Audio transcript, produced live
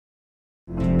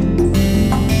Namaste.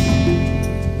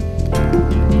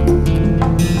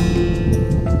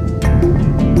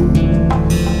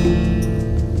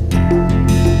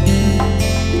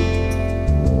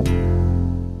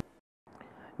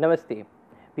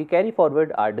 We carry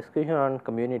forward our discussion on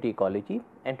community ecology,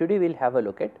 and today we will have a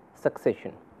look at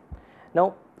succession.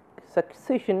 Now,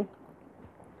 succession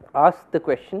asks the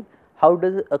question, how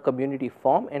does a community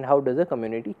form and how does a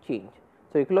community change?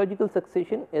 So, ecological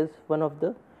succession is one of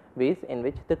the ways in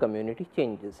which the community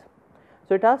changes.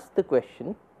 So, it asks the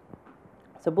question,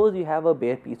 suppose you have a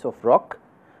bare piece of rock.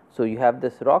 So, you have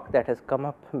this rock that has come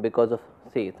up because of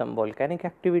say some volcanic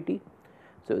activity.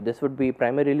 So, this would be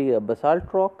primarily a basalt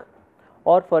rock,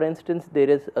 or for instance there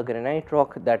is a granite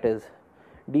rock that is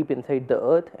deep inside the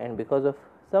earth, and because of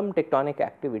some tectonic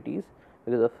activities,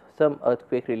 because of some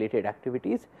earthquake related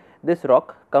activities, this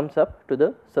rock comes up to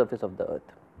the surface of the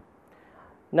earth.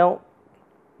 Now,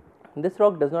 this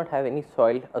rock does not have any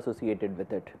soil associated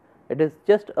with it, it is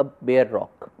just a bare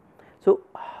rock. So,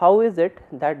 how is it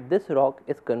that this rock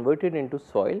is converted into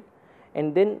soil,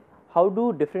 and then how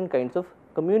do different kinds of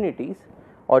communities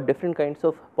or different kinds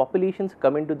of populations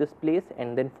come into this place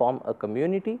and then form a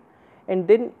community, and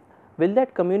then will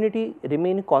that community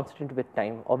remain constant with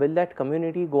time, or will that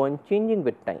community go on changing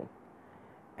with time?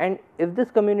 And if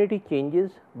this community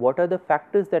changes, what are the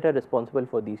factors that are responsible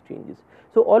for these changes?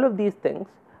 So, all of these things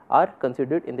are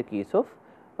considered in the case of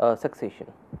succession.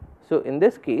 So, in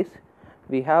this case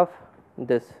we have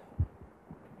this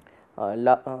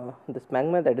this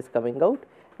magma that is coming out,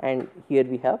 and here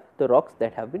we have the rocks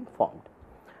that have been formed.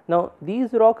 Now,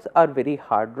 these rocks are very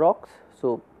hard rocks.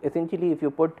 So, essentially if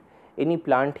you put any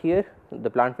plant here, the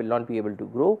plant will not be able to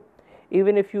grow.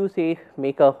 Even if you say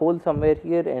make a hole somewhere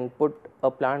here and put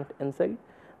a plant inside,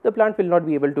 the plant will not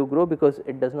be able to grow because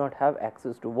it does not have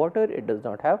access to water, it does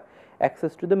not have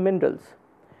access to the minerals.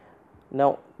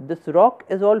 Now, this rock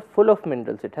is all full of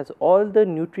minerals, it has all the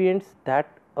nutrients that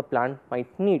a plant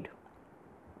might need,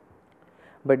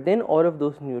 but then all of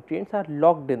those nutrients are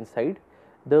locked inside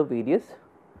the various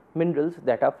minerals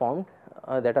that are formed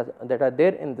that are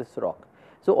there in this rock.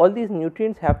 So, all these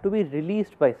nutrients have to be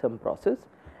released by some process,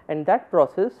 and that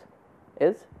process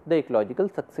is the ecological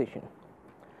succession.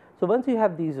 So, once you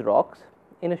have these rocks,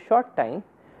 in a short time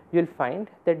you will find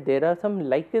that there are some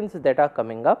lichens that are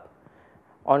coming up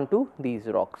onto these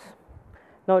rocks.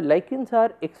 Now, lichens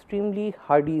are extremely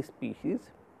hardy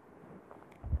species.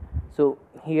 So,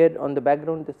 here on the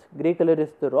background this grey color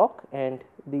is the rock, and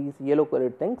these yellow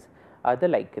colored things are the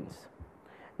lichens.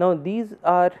 Now, these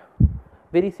are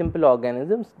very simple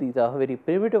organisms, these are very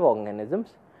primitive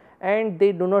organisms, and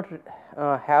they do not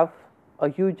have a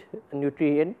huge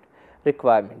nutrient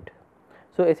requirement.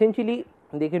 So, essentially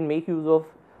they can make use of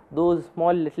those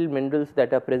small little minerals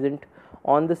that are present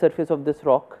on the surface of this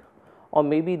rock, or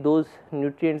maybe those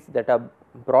nutrients that are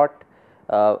brought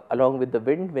along with the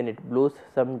wind when it blows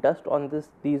some dust on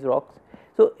these rocks.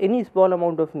 So, any small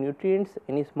amount of nutrients,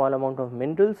 any small amount of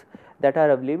minerals that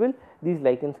are available, these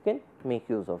lichens can make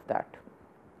use of that.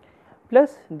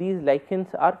 Plus, these lichens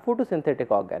are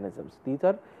photosynthetic organisms, these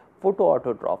are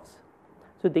photoautotrophs.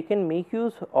 So, they can make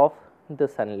use of the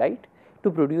sunlight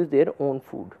to produce their own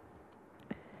food.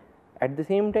 At the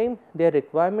same time, their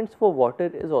requirements for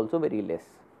water is also very less.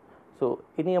 So,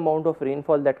 any amount of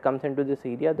rainfall that comes into this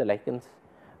area, the lichens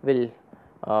will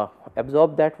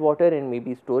absorb that water and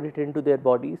maybe store it into their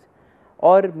bodies,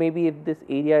 or maybe if this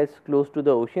area is close to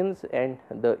the oceans and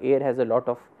the air has a lot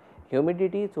of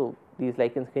humidity. So, these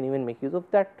lichens can even make use of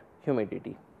that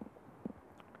humidity.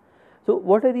 So,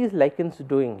 what are these lichens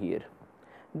doing here?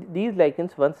 These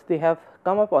lichens, once they have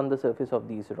come up on the surface of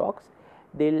these rocks,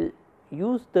 they will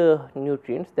use the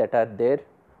nutrients that are there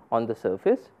on the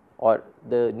surface, or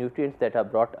the nutrients that are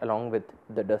brought along with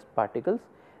the dust particles.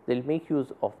 They will make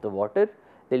use of the water,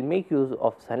 they will make use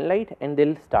of sunlight, and they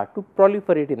will start to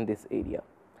proliferate in this area.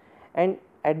 And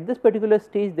at this particular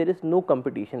stage there is no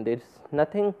competition, there is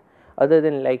nothing other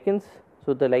than lichens.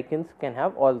 So, the lichens can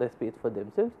have all the space for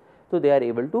themselves. So, they are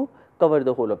able to cover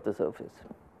the whole of the surface.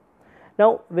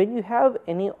 Now, when you have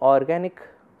any organic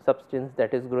substance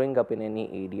that is growing up in any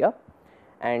area,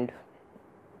 and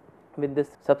when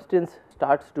this substance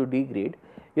starts to degrade,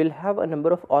 you will have a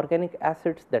number of organic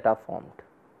acids that are formed.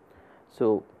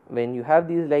 So, when you have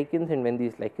these lichens, and when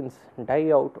these lichens die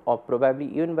out, or probably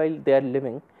even while they are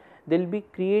living, they will be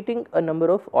creating a number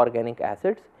of organic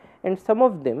acids, and some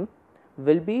of them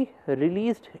will be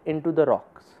released into the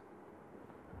rocks.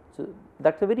 So,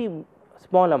 that is a very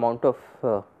small amount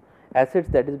of acids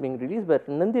that is being released, but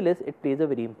nonetheless it plays a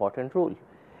very important role,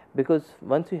 because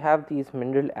once you have these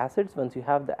mineral acids, once you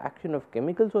have the action of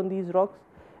chemicals on these rocks,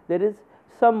 there is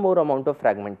some more amount of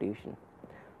fragmentation.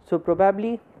 So,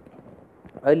 probably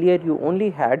earlier you only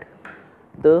had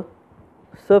the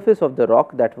surface of the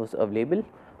rock that was available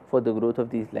for the growth of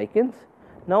these lichens.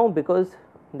 Now, because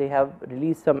they have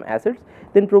released some acids,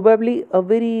 then probably a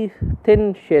very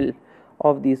thin shell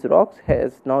of these rocks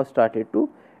has now started to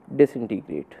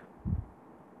disintegrate.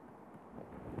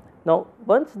 Now,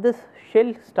 once this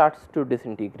shell starts to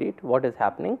disintegrate, what is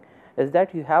happening is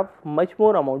that you have much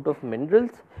more amount of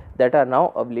minerals that are now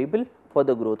available for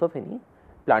the growth of any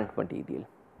plant material,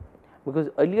 because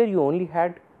earlier you only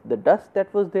had the dust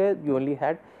that was there, you only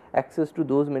had access to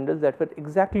those minerals that were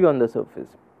exactly on the surface.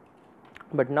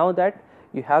 But now that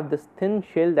you have this thin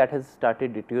shell that has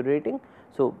started deteriorating,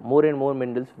 so more and more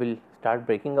minerals will start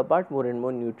breaking apart, more and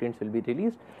more nutrients will be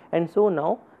released, and so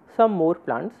now some more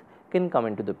plants can come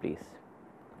into the place.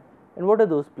 And what are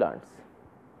those plants?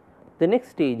 The next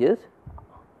stage is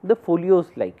the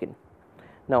foliose lichen.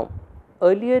 Now,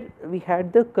 earlier we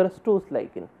had the crustose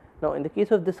lichen. Now, in the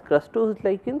case of this crustose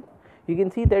lichen, you can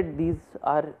see that these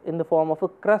are in the form of a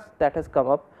crust that has come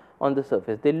up on the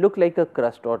surface. They look like a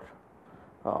crust, or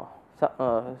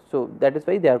so that is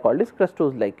why they are called as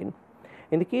crustose lichen.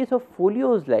 In the case of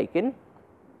foliose lichen,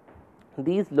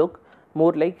 these look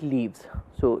more like leaves.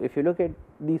 So, if you look at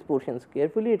these portions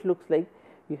carefully, it looks like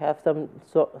you have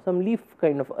some leaf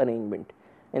kind of arrangement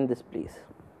in this place.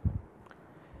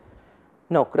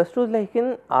 Now, crustose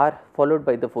lichen are followed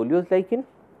by the foliose lichen.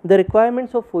 The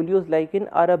requirements of foliose lichen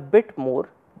are a bit more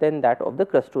than that of the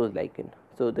crustose lichen.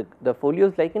 So, the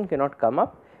foliose lichen cannot come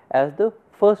up as the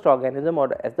first organism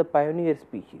or as the pioneer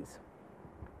species.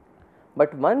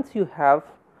 But once you have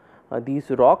these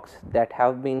rocks that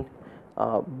have been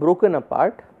broken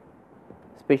apart,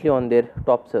 especially on their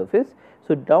top surface,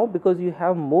 so now because you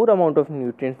have more amount of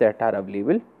nutrients that are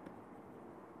available,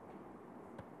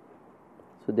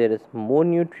 so there is more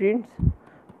nutrients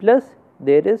plus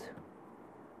there is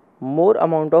more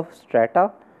amount of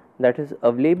strata that is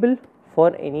available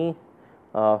for any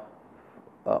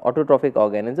autotrophic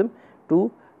organism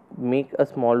to make a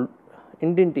small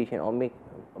indentation or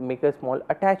make a small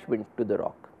attachment to the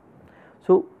rock.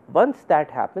 So, once that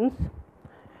happens,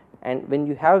 and when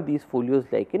you have these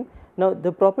foliose lichen, now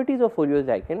the properties of foliose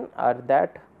lichen are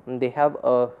that they have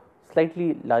a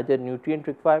slightly larger nutrient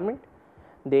requirement,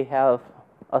 they have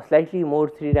a slightly more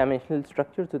three-dimensional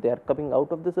structure, so they are coming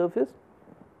out of the surface,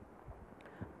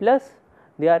 plus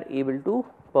they are able to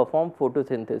perform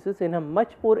photosynthesis in a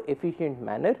much more efficient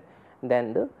manner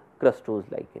than the crustose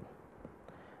lichen.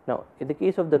 Now, in the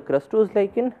case of the crustose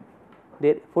lichen,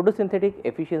 their photosynthetic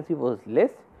efficiency was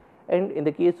less, and in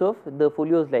the case of the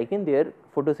foliose lichen, their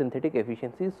photosynthetic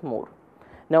efficiency is more.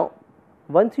 Now,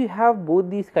 once you have both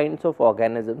these kinds of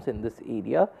organisms in this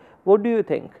area, what do you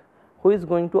think? Who is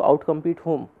going to outcompete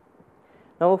whom?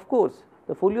 Now, of course,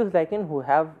 the foliose lichen who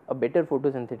have a better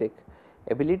photosynthetic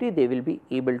ability, they will be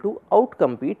able to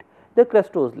outcompete the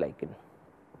crustose lichen.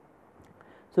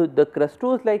 So, the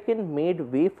crustose lichen made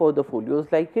way for the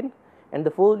foliose lichen, and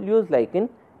the foliose lichen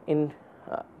in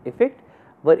effect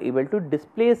were able to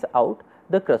displace out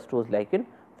the crustose lichen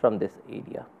from this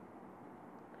area.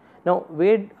 Now,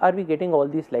 where are we getting all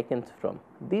these lichens from?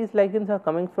 These lichens are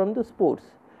coming from the spores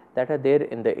that are there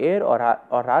in the air or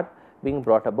are being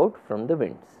brought about from the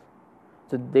winds.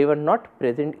 So, they were not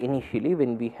present initially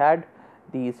when we had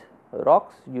these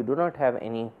rocks. You do not have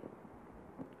any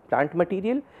plant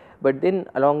material, but then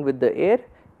along with the air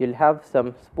you will have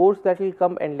some spores that will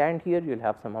come and land here, you will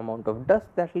have some amount of dust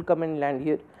that will come and land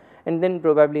here, and then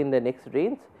probably in the next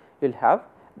rains you will have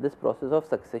this process of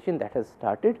succession that has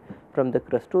started from the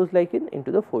crustose lichen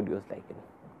into the foliose lichen.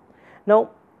 Now,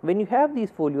 when you have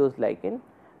these foliose lichen,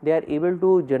 they are able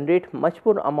to generate much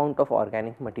more amount of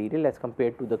organic material as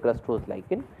compared to the crustose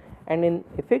lichen, and in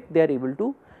effect they are able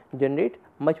to generate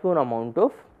much more amount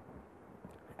of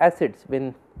acids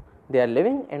when they are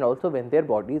living and also when their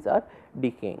bodies are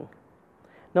decaying.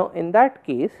 Now, in that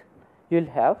case you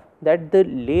will have that the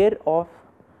layer of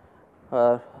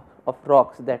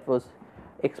rocks that was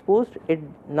exposed, it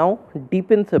now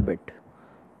deepens a bit.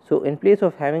 So, in place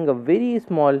of having a very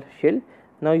small shell,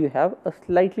 now you have a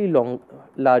slightly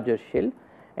larger shell,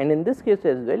 and in this case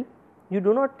as well you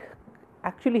do not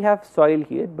actually have soil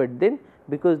here, but then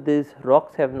because these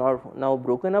rocks have now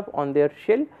broken up on their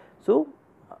shell, so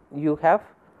you have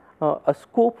a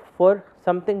scope for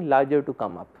something larger to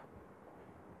come up.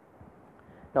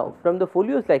 Now, from the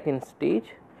foliose lichen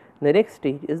stage, the next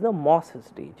stage is the moss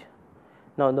stage.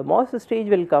 Now, the moss stage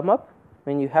will come up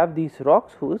when you have these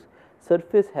rocks whose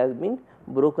surface has been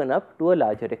broken up to a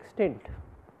larger extent.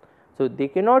 So, they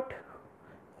cannot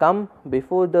come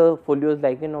before the foliose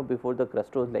lichen or before the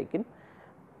crustose lichen,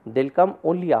 they will come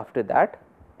only after that,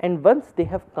 and once they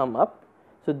have come up,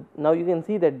 so now you can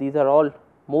see that these are all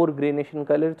more greenish in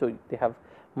color. So, they have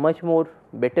much more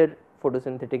better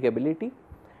photosynthetic ability,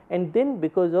 and then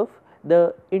because of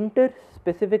the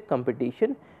interspecific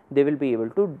competition, they will be able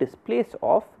to displace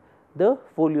off the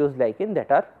foliose lichen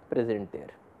that are present there.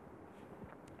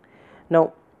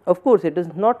 Now, of course, it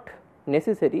is not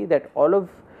necessary that all of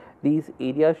these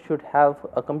areas should have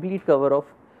a complete cover of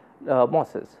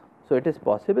mosses. So, it is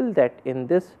possible that in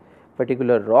this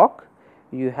particular rock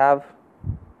you have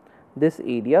this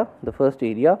area, the first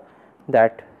area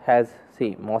that has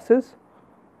say mosses,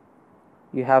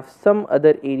 you have some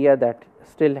other area that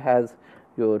still has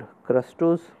your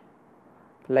crustose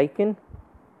lichen,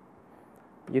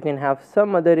 you can have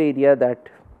some other area that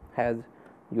has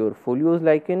your foliose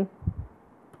lichen,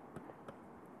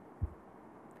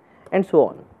 and so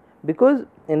on, because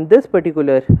in this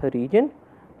particular region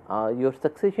your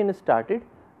succession is started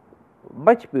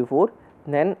much before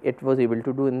than it was able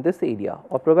to do in this area,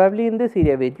 or probably in this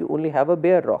area where you only have a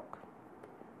bare rock.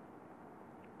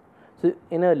 So,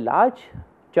 in a large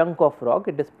chunk of rock,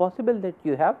 it is possible that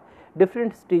you have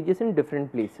different stages in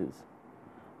different places,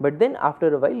 but then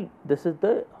after a while this is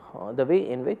the way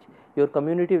in which your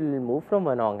community will move from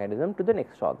one organism to the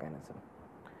next organism.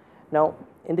 Now,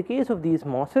 in the case of these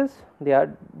mosses, they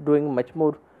are doing much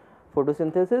more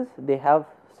photosynthesis, they have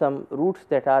some roots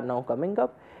that are now coming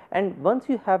up, and once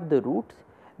you have the roots,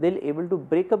 they will able to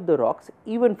break up the rocks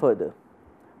even further.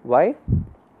 Why?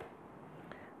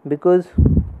 Because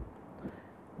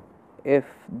if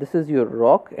this is your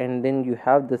rock and then you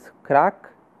have this crack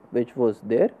which was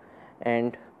there,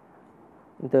 and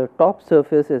the top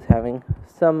surface is having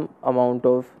some amount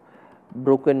of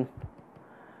broken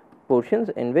portions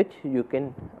in which you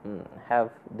can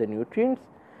have the nutrients.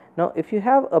 Now, if you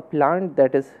have a plant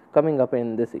that is coming up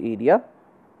in this area,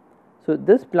 so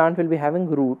this plant will be having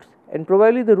roots, and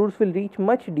probably the roots will reach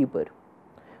much deeper.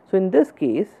 So, in this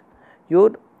case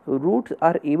your roots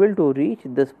are able to reach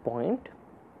this point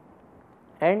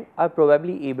and are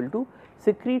probably able to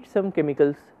secrete some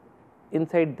chemicals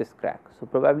inside this crack. So,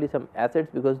 probably some acids,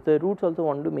 because the roots also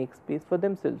want to make space for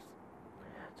themselves.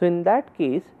 So, in that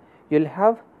case you will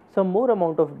have some more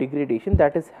amount of degradation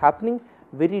that is happening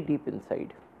very deep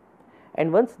inside,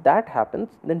 and once that happens,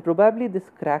 then probably this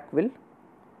crack will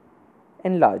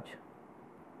enlarge.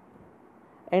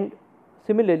 And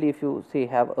similarly, if you say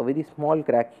have a very small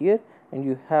crack here and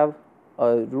you have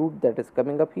a root that is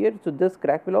coming up here, so this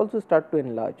crack will also start to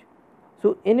enlarge.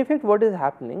 So, in effect what is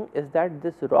happening is that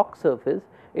this rock surface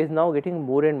is now getting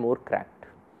more and more cracked,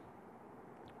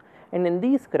 and in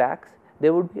these cracks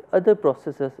there would be other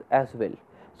processes as well.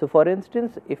 So, for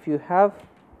instance, if you have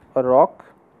a rock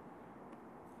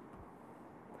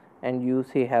and you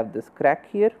say have this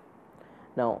crack here,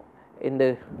 now in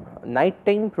the night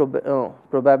time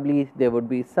probably there would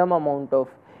be some amount of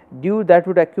dew that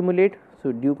would accumulate.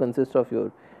 So, dew consists of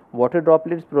your water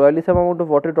droplets, probably some amount of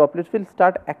water droplets will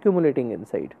start accumulating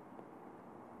inside,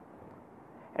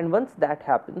 and once that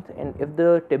happens, and if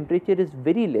the temperature is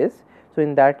very less, so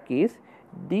in that case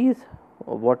these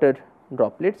water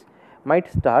droplets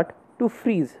might start to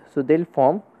freeze. So, they will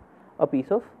form a piece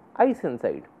of ice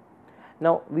inside.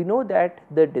 Now, we know that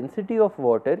the density of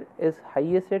water is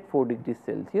highest at 4 degrees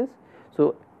Celsius.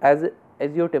 So, as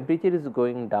your temperature is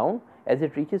going down, as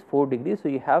it reaches 4 degrees, so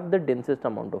you have the densest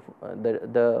amount of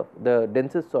the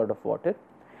densest sort of water.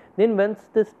 Then once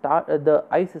the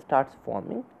ice starts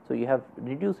forming, so you have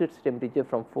reduced its temperature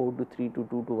from 4 to 3 to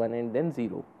 2 to 1 and then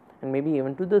 0, and maybe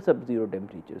even to the sub-zero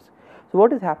temperatures. So,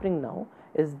 what is happening now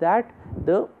is that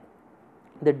the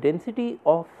density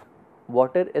of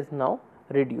water is now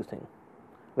reducing,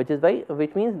 which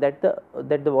means that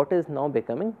the water is now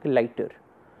becoming lighter,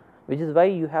 which is why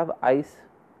you have ice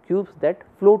cubes that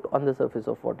float on the surface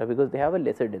of water, because they have a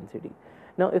lesser density.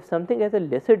 Now, if something has a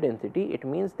lesser density, it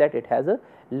means that it has a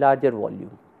larger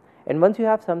volume, and once you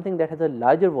have something that has a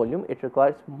larger volume, it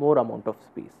requires more amount of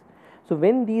space. So,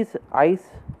 when these ice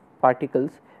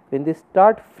particles, when they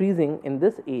start freezing in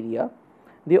this area,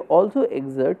 they also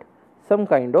exert some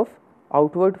kind of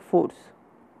outward force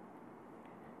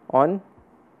on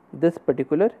this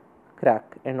particular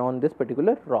crack and on this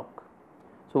particular rock.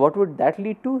 So, what would that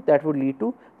lead to? That would lead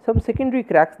to some secondary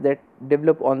cracks that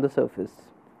develop on the surface,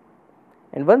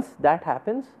 and once that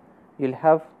happens, you will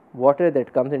have water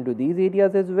that comes into these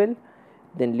areas as well.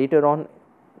 Then later on,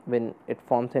 when it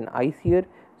forms an ice here,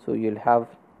 so you will have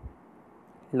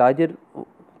larger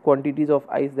quantities of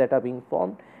ice that are being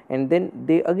formed, and then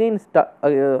they again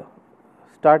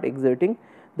start exerting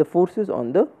the forces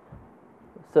on the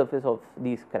surface of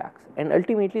these cracks, and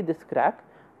ultimately this crack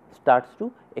starts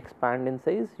to expand in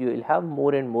size, you will have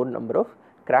more and more number of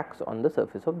cracks on the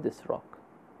surface of this rock.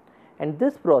 And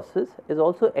this process is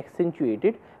also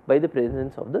accentuated by the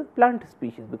presence of the plant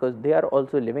species, because they are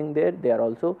also living there, they are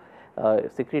also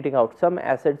secreting out some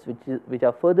acids which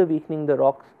are further weakening the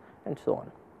rocks and so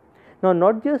on. Now,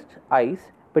 not just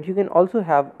ice, but you can also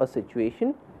have a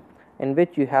situation in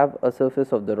which you have a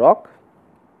surface of the rock,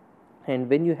 and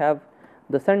when you have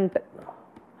the sun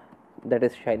that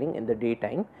is shining in the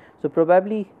daytime, so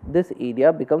probably this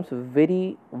area becomes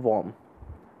very warm,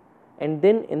 and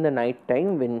then in the night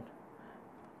time when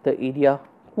the area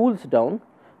cools down,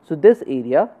 so this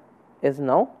area is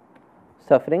now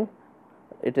suffering,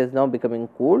 it is now becoming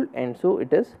cold, and so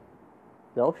it is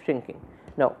now shrinking.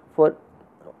 Now, for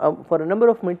a number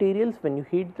of materials, when you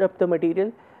heat up the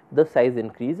material, the size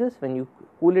increases, when you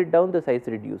cool it down, the size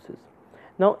reduces.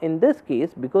 Now, in this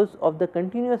case, because of the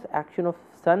continuous action of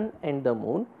sun and the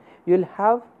moon, you will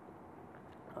have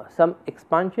some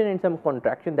expansion and some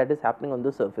contraction that is happening on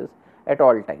the surface at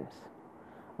all times.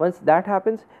 Once that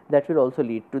happens, that will also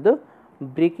lead to the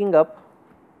breaking up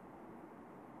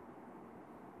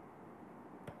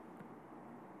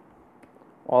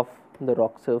of the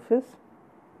rock surface,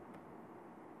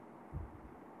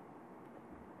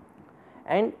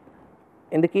 and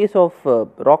in the case of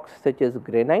rocks such as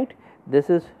granite, this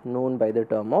is known by the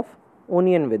term of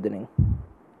onion weathering,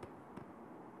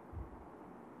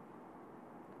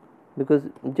 because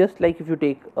just like if you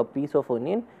take a piece of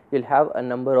onion, you will have a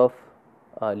number of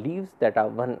leaves that are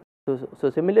one. So,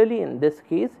 similarly in this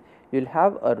case, you will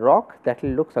have a rock that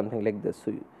will look something like this.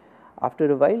 So,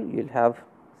 after a while you will have,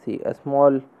 see, a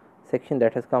small section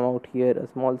that has come out here, a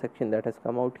small section that has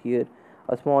come out here,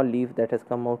 a small leaf that has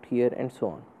come out here, and so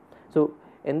on. So,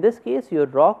 in this case, your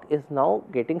rock is now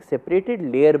getting separated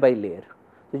layer by layer.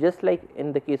 So, just like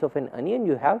in the case of an onion,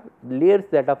 you have layers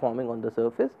that are forming on the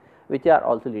surface, which are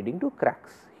also leading to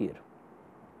cracks here.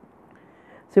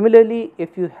 Similarly,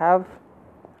 if you have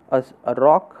a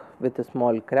rock with a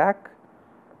small crack,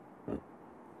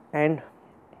 and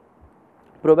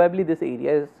probably this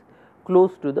area is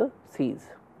close to the seas.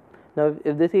 Now,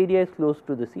 if this area is close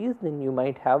to the seas, then you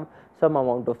might have some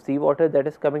amount of seawater that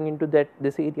is coming into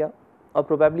this area, or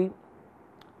probably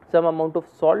some amount of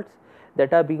salts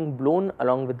that are being blown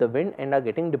along with the wind and are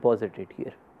getting deposited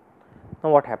here.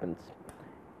 Now, what happens?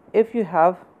 If you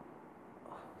have,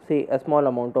 say, a small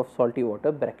amount of salty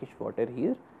water, brackish water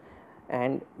here,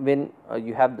 and when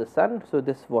you have the sun, so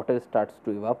this water starts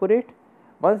to evaporate.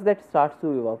 Once that starts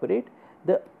to evaporate,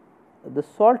 the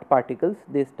salt particles,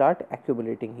 they start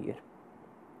accumulating here.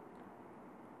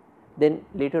 Then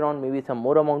later on, maybe some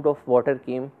more amount of water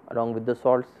came along with the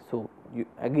salts, so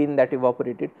again that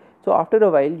evaporated. So, after a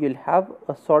while you will have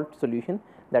a salt solution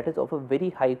that is of a very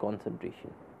high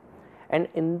concentration, and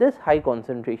in this high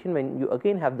concentration, when you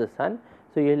again have the sun,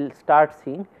 so you will start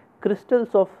seeing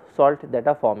crystals of salt that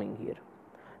are forming here.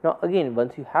 Now, again,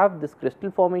 once you have this crystal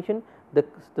formation, the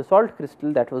salt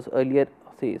crystal that was earlier,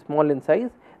 say, small in size,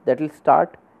 that will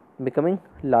start becoming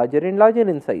larger and larger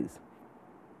in size.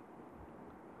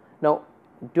 Now,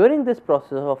 during this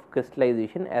process of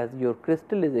crystallization, as your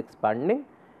crystal is expanding,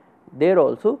 there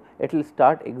also it will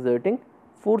start exerting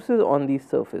forces on these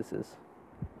surfaces,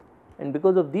 and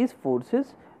because of these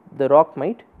forces, the rock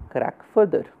might crack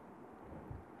further.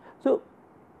 So,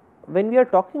 when we are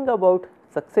talking about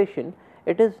succession,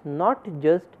 it is not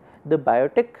just the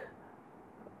biotic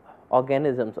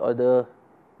organisms or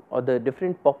the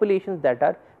different populations that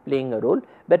are playing a role,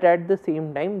 but at the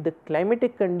same time the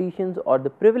climatic conditions or the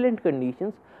prevalent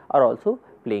conditions are also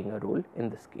playing a role in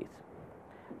this case.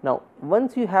 Now,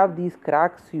 once you have these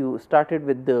cracks, you started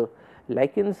with the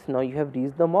lichens, now you have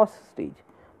reached the moss stage.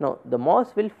 Now, the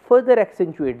moss will further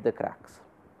accentuate the cracks,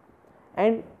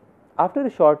 and after a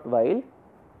short while,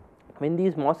 when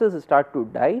these mosses start to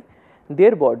die,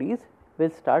 their bodies will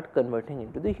start converting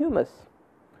into the humus.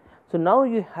 So, now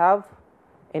you have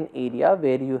an area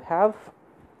where you have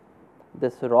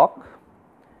this rock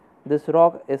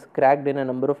is cracked in a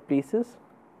number of places,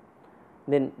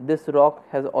 then this rock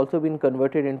has also been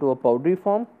converted into a powdery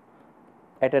form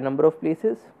at a number of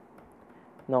places.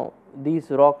 Now,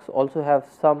 these rocks also have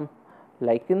some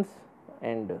lichens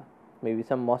and maybe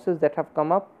some mosses that have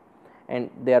come up, and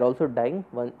they are also dying.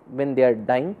 When they are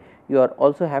dying, you are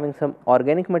also having some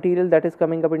organic material that is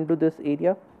coming up into this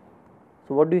area.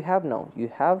 So, what do you have now?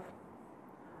 You have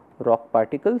rock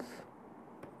particles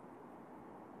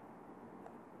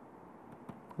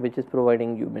which is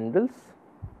providing you minerals,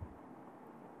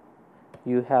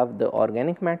 you have the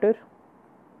organic matter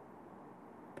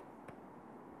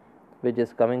which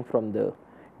is coming from the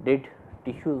dead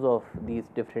tissues of these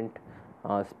different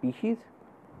species,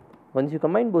 Once you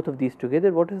combine both of these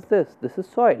together, what is this? This is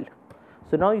soil.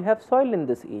 So, now you have soil in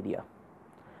this area.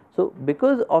 So,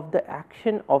 because of the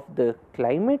action of the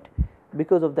climate,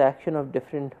 because of the action of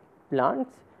different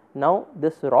plants, now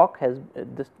this rock has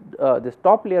this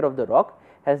top layer of the rock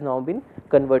has now been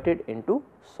converted into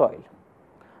soil.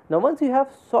 Now, once you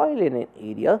have soil in an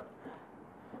area,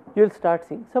 you will start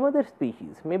seeing some other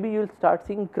species. Maybe you will start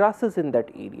seeing grasses in that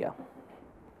area.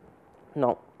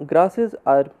 Now, grasses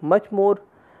are much more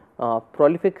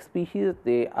prolific species.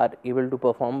 They are able to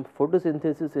perform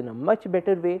photosynthesis in a much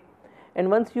better way, and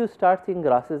once you start seeing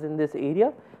grasses in this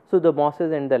area, so the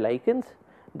mosses and the lichens,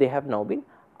 they have now been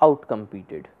out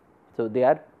competed. So,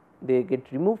 they get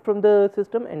removed from the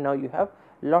system, and now you have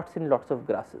lots and lots of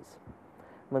grasses.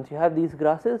 Once you have these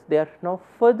grasses, they are now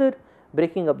further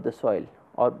breaking up the soil,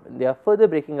 or they are further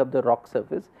breaking up the rock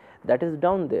surface that is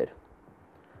down there,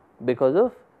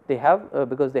 because they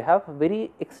have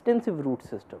very extensive root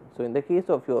system. So, in the case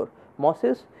of your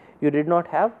mosses, you did not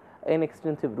have an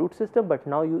extensive root system, but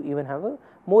now you even have a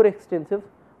more extensive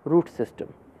root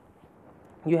system.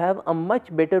 You have a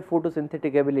much better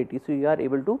photosynthetic ability. So, you are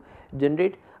able to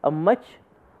generate a much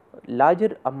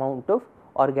larger amount of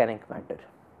organic matter.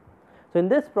 So, in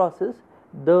this process,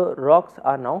 the rocks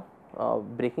are now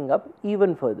breaking up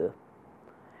even further,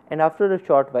 and after a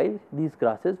short while these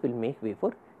grasses will make way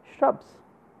for shrubs.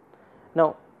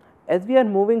 Now, as we are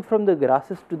moving from the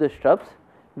grasses to the shrubs,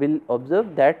 we will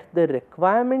observe that the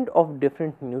requirement of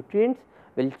different nutrients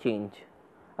will change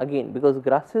again, because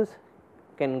grasses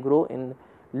can grow in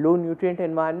low nutrient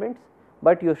environments,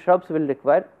 but your shrubs will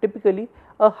require typically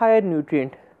a higher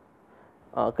nutrient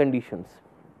conditions.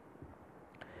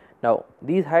 Now,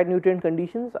 these higher nutrient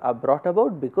conditions are brought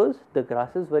about because the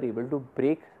grasses were able to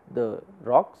break the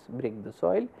rocks, break the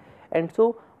soil, and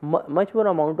so much more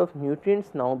amount of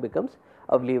nutrients now becomes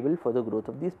available for the growth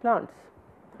of these plants.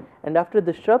 And after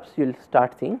the shrubs, you will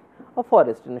start seeing a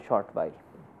forest in a short while.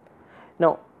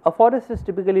 Now, a forest is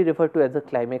typically referred to as a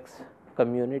climax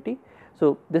community.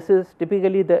 So, this is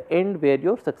typically the end where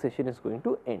your succession is going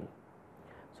to end.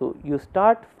 So, you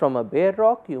start from a bare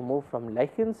rock, you move from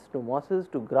lichens to mosses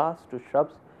to grass to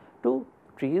shrubs to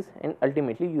trees, and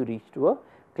ultimately you reach to a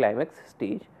climax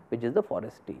stage, which is the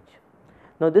forest stage.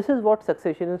 Now, this is what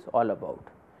succession is all about.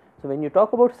 So, when you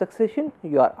talk about succession,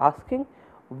 you are asking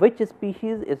which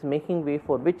species is making way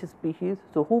for which species.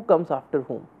 So, who comes after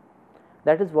whom?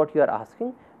 That is what you are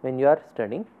asking when you are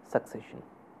studying succession.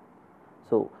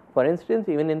 So, for instance,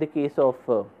 even in the case of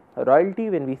royalty,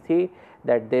 when we say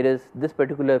that there is this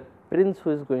particular prince who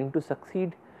is going to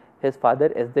succeed his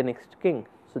father as the next king,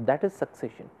 so that is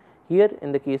succession. Here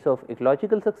in the case of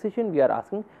ecological succession, we are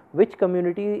asking which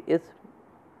community is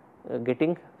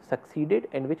getting succeeded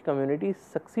and which community is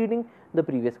succeeding the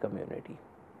previous community.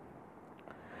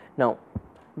 Now,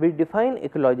 we define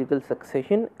ecological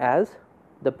succession as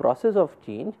the process of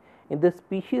change in the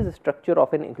species structure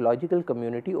of an ecological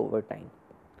community over time.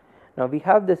 Now, we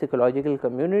have this ecological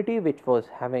community which was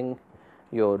having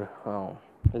your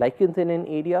lichens in an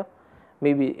area,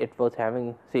 maybe it was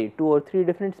having say 2 or 3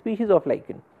 different species of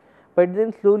lichen, but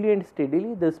then slowly and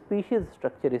steadily the species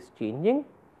structure is changing.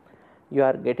 You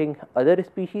are getting other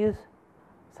species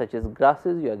such as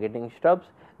grasses, you are getting shrubs.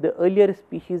 The earlier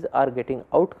species are getting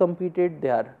out competed, they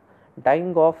are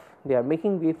dying off, they are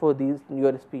making way for these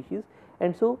newer species,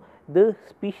 and so the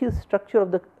species structure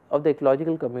of the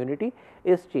ecological community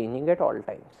is changing at all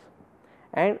times,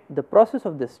 and the process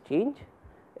of this change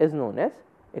is known as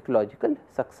ecological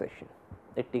succession.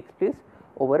 It takes place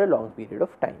over a long period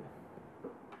of time.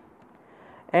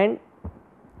 And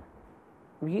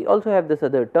we also have this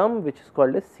other term which is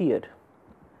called as seer.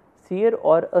 Seer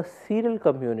or a serial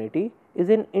community is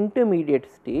an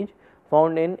intermediate stage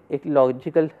found in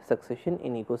ecological succession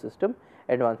in ecosystem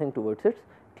advancing towards its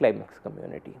climax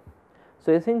community.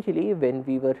 So, essentially when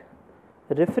we were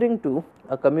referring to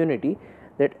a community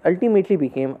that ultimately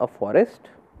became a forest,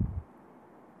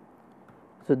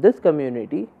 so this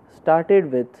community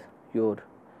started with your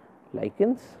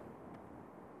lichens,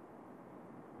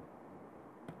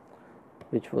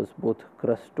 which was both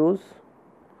crustose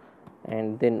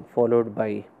and then followed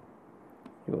by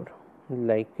your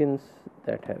lichens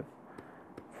that have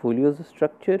foliose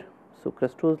structure. So,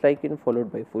 crustose lichen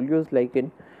followed by foliose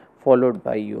lichen, followed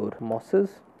by your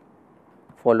mosses,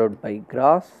 followed by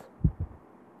grass,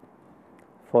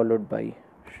 followed by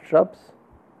shrubs,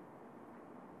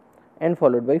 and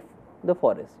followed by the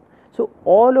forest. So,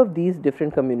 all of these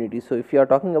different communities. So, if you are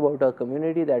talking about a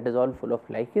community that is all full of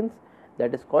lichens,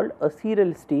 that is called a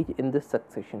serial stage in this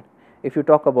succession. If you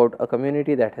talk about a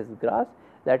community that has grass,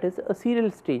 that is a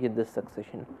serial stage in this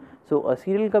succession. So, a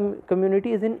serial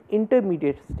community is an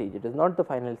intermediate stage, it is not the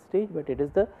final stage, but it is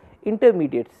the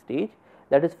intermediate stage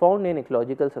that is found in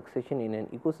ecological succession in an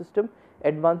ecosystem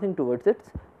advancing towards its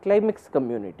climax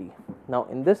community. Now,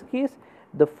 in this case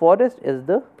the forest is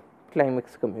the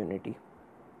climax community.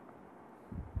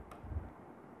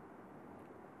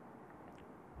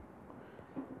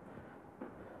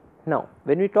 Now,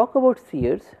 when we talk about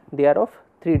seers, they are of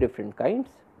three different kinds.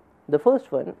 The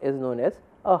first one is known as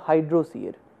a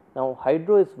hydroseer. Now,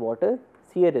 hydro is water,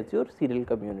 seer is your serial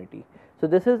community. So,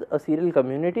 this is a serial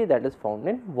community that is found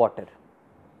in water,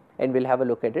 and we will have a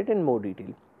look at it in more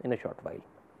detail in a short while.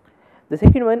 The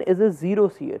second one is a zero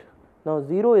seer. Now,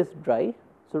 zero is dry,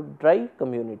 so dry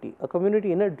community, a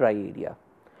community in a dry area.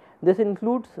 This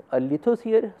includes a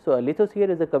lithosphere. So, a lithosphere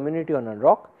is a community on a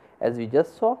rock, as we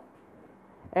just saw,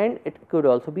 and it could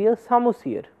also be a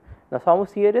samosphere. Now,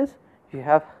 samosphere is you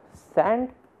have sand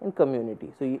and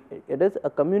community. So, it is a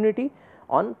community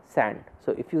on sand.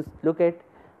 So, if you look at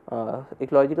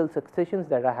ecological successions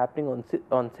that are happening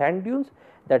on sand dunes,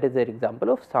 that is an example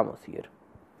of samosphere.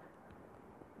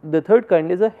 The third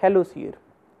kind is a halosphere.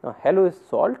 Now, halo is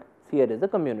salt, sphere is a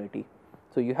community.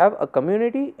 So, you have a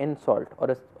community in salt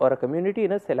or a community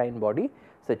in a saline body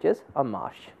such as a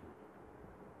marsh.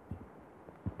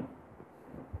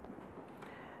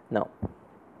 Now,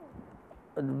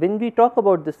 when we talk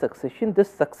about this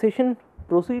succession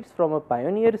proceeds from a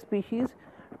pioneer species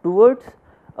towards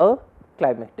a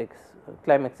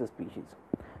climax species.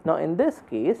 Now, in this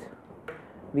case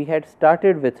we had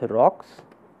started with rocks,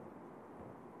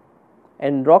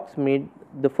 and rocks made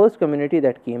the first community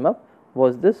that came up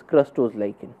was this crustose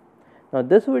lichen. Now,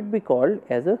 this would be called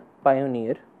as a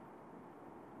pioneer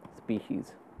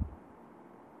species.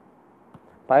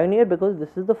 Pioneer because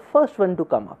this is the first one to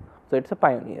come up. So, it is a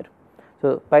pioneer.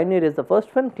 So, pioneer is the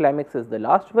first one, climax is the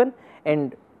last one,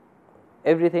 and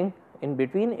everything in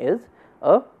between is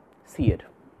a seer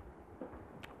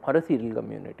or a serial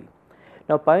community.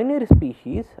 Now, pioneer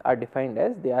species are defined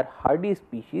as they are hardy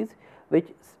species which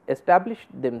establish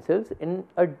themselves in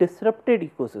a disrupted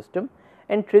ecosystem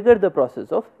and trigger the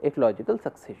process of ecological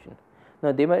succession.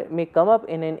 Now, they may come up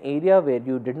in an area where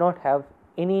you did not have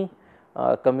any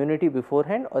community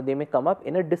beforehand, or they may come up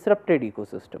in a disrupted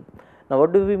ecosystem. Now,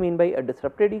 what do we mean by a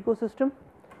disrupted ecosystem?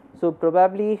 So,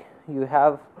 probably you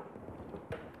have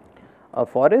a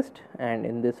forest, and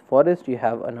in this forest you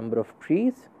have a number of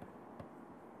trees,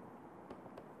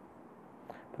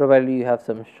 probably you have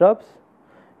some shrubs,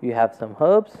 you have some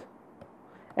herbs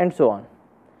and so on,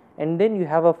 and then you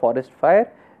have a forest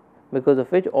fire because of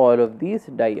which all of these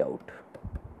die out.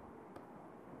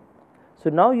 So,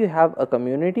 now you have a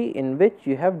community in which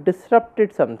you have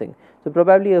disrupted something. So,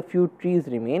 probably a few trees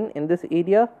remain in this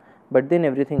area, but then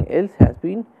everything else has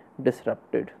been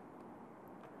disrupted.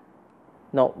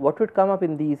 Now, what would come up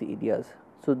in these areas?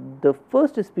 So, the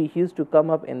first species to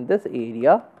come up in this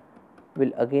area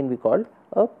will again be called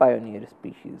a pioneer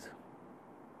species,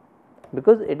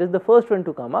 because it is the first one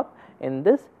to come up in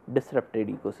this disrupted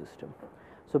ecosystem.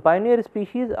 So, pioneer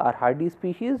species are hardy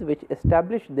species which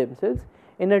establish themselves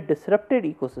in a disrupted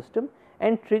ecosystem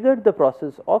and trigger the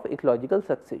process of ecological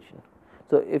succession.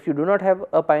 So, if you do not have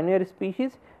a pioneer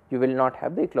species, you will not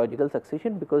have the ecological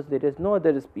succession, because there is no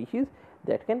other species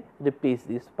that can replace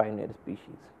these pioneer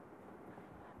species.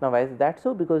 Now, why is that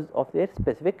so? Because of their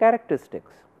specific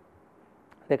characteristics.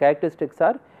 The characteristics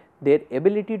are their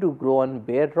ability to grow on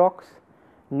bare rocks,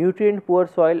 nutrient poor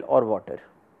soil or water.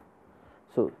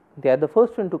 So, they are the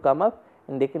first one to come up,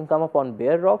 and they can come up on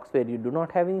bare rocks where you do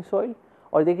not have any soil,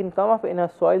 or they can come up in a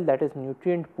soil that is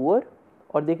nutrient poor,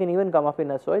 or they can even come up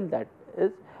in a soil that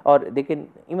is, or they can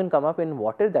even come up in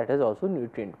water that is also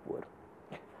nutrient poor.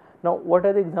 Now, what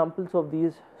are the examples of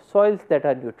these soils that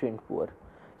are nutrient poor?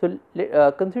 So,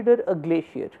 consider a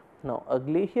glacier. Now, a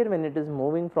glacier, when it is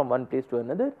moving from one place to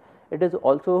another, it is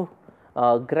also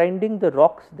grinding the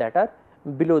rocks that are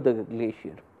below the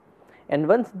glacier, and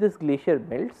once this glacier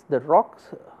melts, the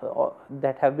rocks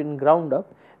that have been ground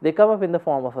up, they come up in the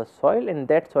form of a soil, and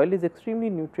that soil is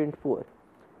extremely nutrient poor.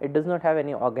 It does not have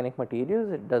any organic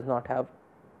materials, it does not have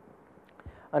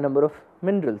a number of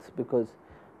minerals, because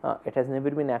it has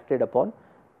never been acted upon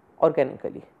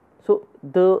organically. So,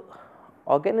 the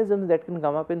organisms that can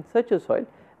come up in such a soil,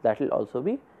 that will also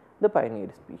be the pioneer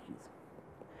species.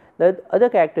 The other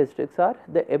characteristics are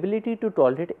the ability to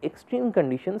tolerate extreme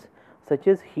conditions such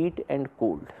as heat and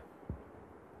cold.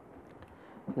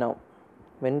 Now,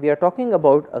 when we are talking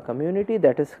about a community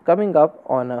that is coming up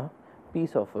on a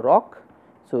piece of rock,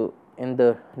 so in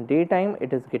the daytime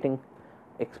it is getting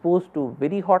exposed to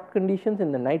very hot conditions,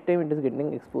 in the night time it is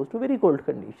getting exposed to very cold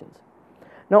conditions.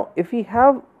 Now, if we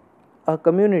have a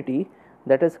community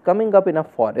that is coming up in a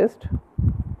forest,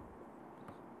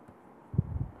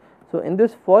 so in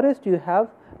this forest you have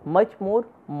much more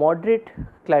moderate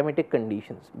climatic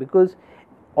conditions, because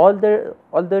all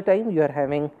the time you are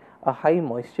having a high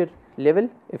moisture level.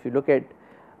 If you look at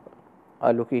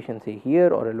a location say here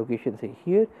or a location say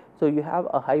here, so you have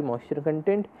a high moisture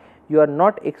content, you are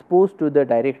not exposed to the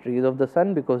direct rays of the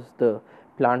sun because the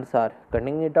plants are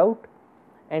cutting it out,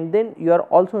 and then you are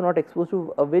also not exposed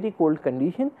to a very cold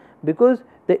condition because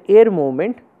the air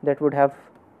movement that would have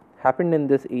happened in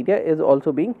this area is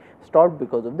also being stopped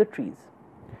because of the trees.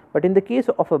 But in the case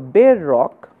of a bare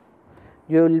rock,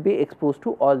 you will be exposed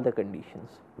to all the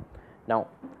conditions. Now,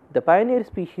 the pioneer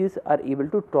species are able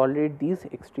to tolerate these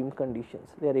extreme conditions.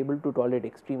 They are able to tolerate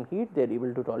extreme heat, they are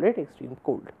able to tolerate extreme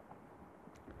cold.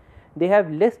 They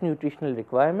have less nutritional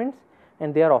requirements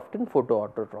and they are often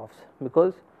photoautotrophs,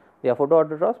 because they are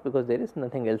photoautotrophs because there is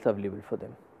nothing else available for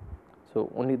them.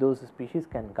 So, only those species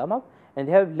can come up, and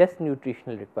they have less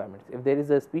nutritional requirements. If there is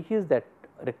a species that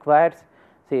requires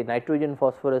say nitrogen,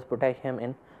 phosphorus, potassium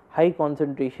in high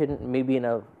concentration, maybe in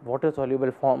a water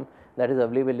soluble form that is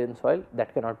available in soil,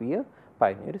 that cannot be a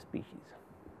pioneer species.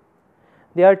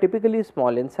 They are typically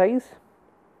small in size,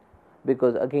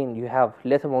 because again you have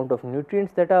less amount of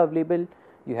nutrients that are available,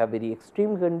 you have very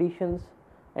extreme conditions,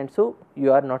 and so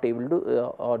you are not able to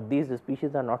or these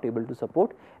species are not able to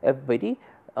support a very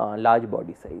large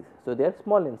body size. So, they are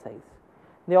small in size.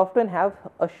 They often have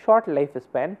a short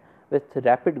lifespan with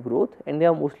rapid growth, and they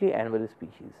are mostly annual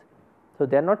species. So,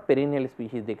 they are not perennial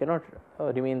species, they cannot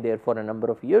remain there for a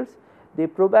number of years. They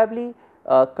probably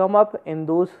come up in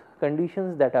those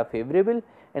conditions that are favorable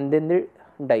and then they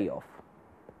die off.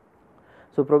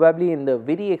 So, probably in the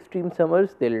very extreme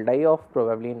summers they will die off,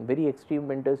 probably in very extreme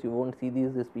winters you will not see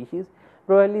these species,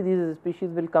 probably these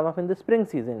species will come up in the spring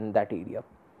season in that area.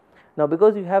 Now,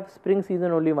 because you have spring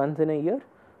season only once in a year,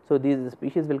 so these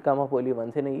species will come up only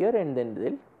once in a year and then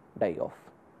they will die off.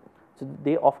 So,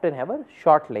 they often have a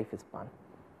short lifespan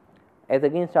as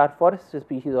against our forest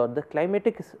species or the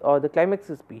climax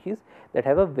species that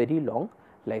have a very long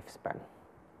lifespan.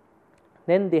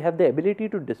 Then they have the ability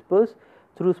to disperse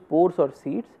through spores or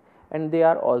seeds, and they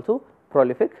are also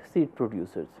prolific seed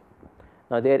producers.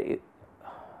 Now, they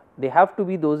have to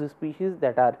be those species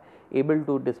that are able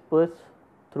to disperse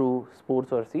through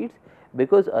spores or seeds,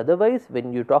 because otherwise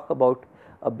when you talk about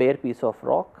a bare piece of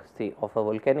rock say of a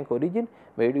volcanic origin,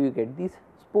 where do you get these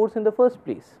spores in the first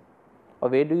place, or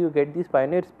where do you get these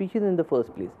pioneer species in the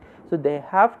first place? So, they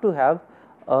have to have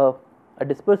a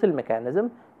dispersal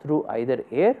mechanism through either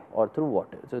air or through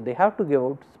water. So, they have to give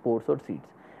out spores or seeds,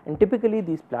 and typically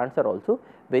these plants are also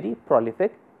very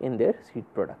prolific in their seed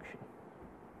production.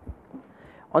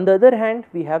 On the other hand,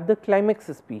 we have the climax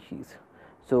species.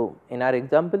 So, in our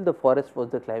example the forest was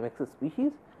the climax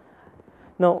species.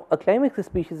 Now, a climax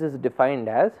species is defined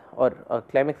as, or a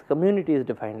climax community is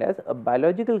defined as, a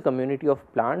biological community of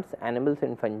plants, animals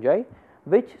and fungi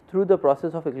which through the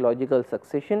process of ecological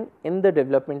succession in the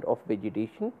development of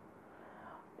vegetation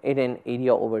in an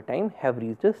area over time have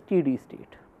reached a steady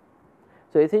state.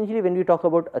 So, essentially when we talk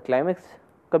about a climax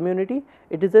community,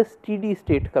 it is a steady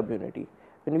state community.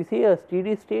 When we say a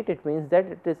steady state, it means that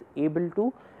it is able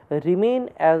to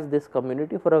remain as this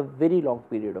community for a very long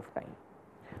period of time.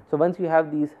 So, once you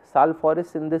have these sal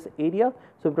forests in this area,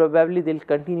 so probably they will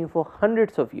continue for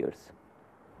hundreds of years,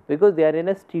 because they are in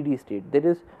a steady state. There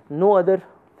is no other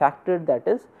factor that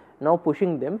is now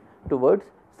pushing them towards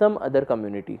some other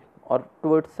community or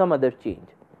towards some other change.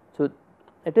 So,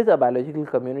 it is a biological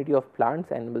community of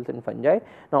plants, animals and fungi.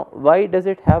 Now, why does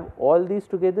it have all these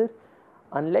together?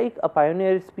 Unlike a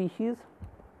pioneer species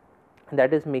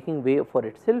that is making way for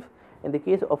itself, in the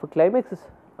case of a climax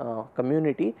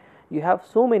community, you have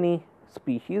so many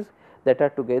species that are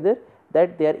together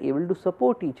that they are able to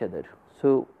support each other.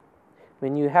 So,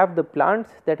 when you have the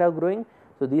plants that are growing,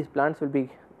 so these plants will be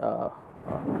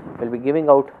giving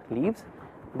out leaves.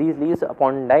 These leaves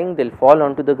upon dying they will fall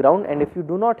onto the ground, and if you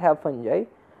do not have fungi,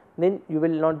 then you will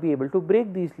not be able to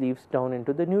break these leaves down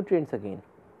into the nutrients again.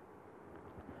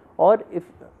 Or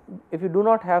if you do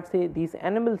not have say these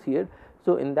animals here,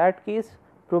 so in that case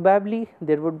probably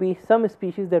there would be some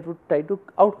species that would try to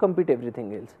outcompete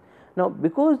everything else. Now,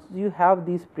 because you have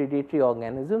these predatory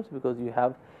organisms, because you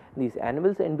have these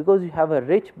animals, and because you have a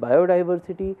rich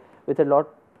biodiversity with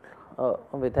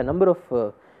a number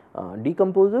of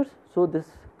decomposers, so this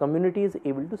community is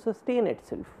able to sustain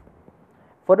itself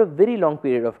for a very long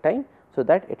period of time, so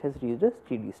that it has reached a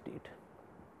steady state.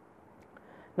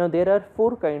 Now, there are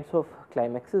 4 kinds of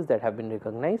climaxes that have been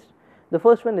recognized. The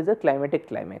first one is a climatic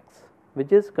climax,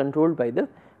 which is controlled by the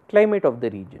climate of the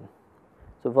region.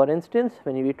 So, for instance,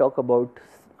 when we talk about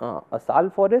a sal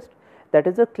forest, that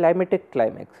is a climatic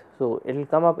climax. So, it will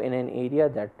come up in an area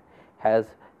that has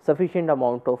sufficient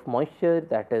amount of moisture,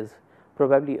 that is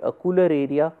probably a cooler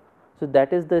area. So,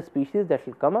 that is the species that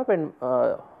will come up, and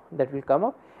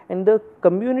the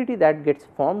community that gets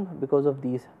formed because of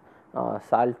these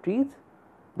sal trees,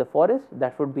 the forest,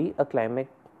 that would be a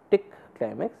climatic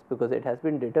climax, because it has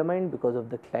been determined because of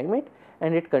the climate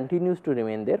and it continues to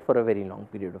remain there for a very long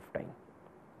period of time.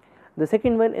 The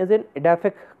second one is an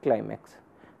edaphic climax.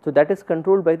 So, that is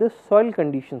controlled by the soil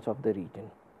conditions of the region.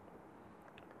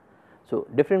 So,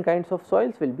 different kinds of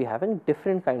soils will be having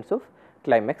different kinds of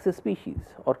climax species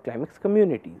or climax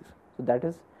communities. So, that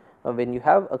is when you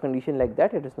have a condition like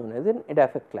that, it is known as an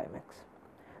edaphic climax.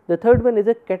 The third one is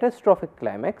a catastrophic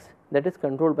climax, that is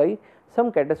controlled by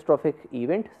some catastrophic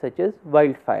event such as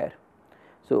wildfire.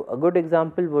 So, a good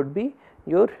example would be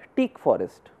your teak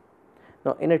forest.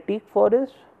 Now, in a teak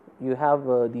forest, you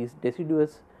have these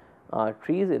deciduous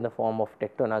trees in the form of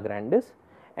Tectona grandis,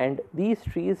 and these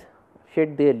trees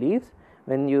shed their leaves.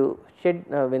 When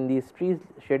these trees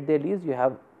shed their leaves, you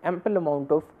have ample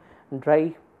amount of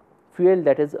dry fuel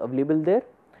that is available there,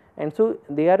 and so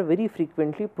they are very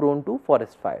frequently prone to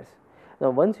forest fires. Now,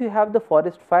 once you have the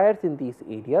forest fires in these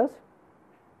areas,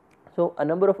 so a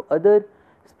number of other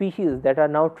species that are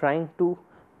now trying to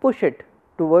push it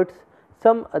towards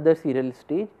some other cereal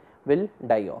stage will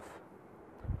die off.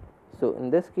 So, in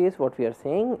this case what we are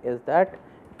saying is that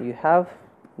you have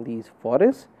these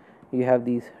forests, you have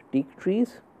these teak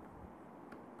trees,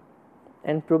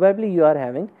 and probably you are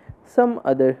having some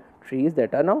other trees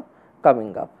that are now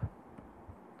coming up.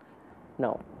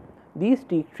 Now, these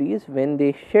teak trees, when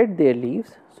they shed their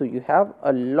leaves, so you have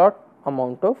a lot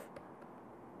amount of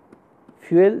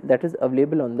fuel that is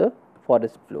available on the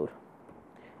forest floor,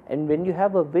 and when you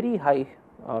have a very high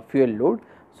fuel load,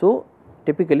 so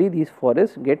typically these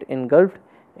forests get engulfed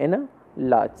in a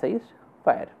large sized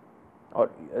fire, or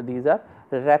these are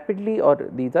rapidly or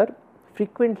these are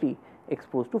frequently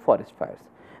exposed to forest fires.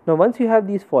 Now, once you have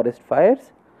these forest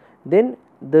fires, then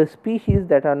the species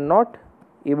that are not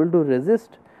able to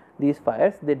resist these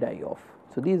fires, they die off.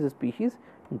 So, these species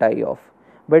die off,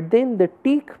 but then the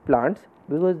teak plants,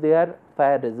 because they are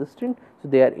fire resistant, so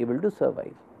they are able to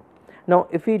survive. Now,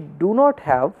 if we do not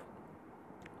have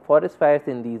forest fires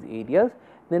in these areas,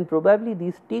 then probably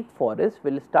these teak forests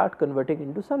will start converting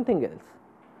into something else.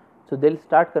 So, they will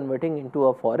start converting into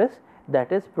a forest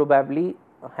that is probably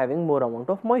having more amount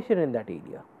of moisture in that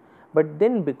area. But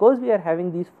then because we are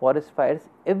having these forest fires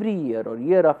every year or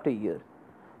year after year,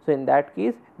 so in that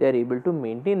case they are able to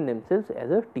maintain themselves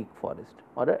as a teak forest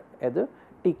or as a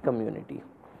teak community.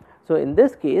 So, in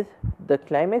this case the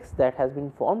climax that has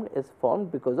been formed is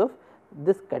formed because of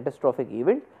this catastrophic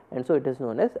event, and so it is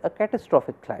known as a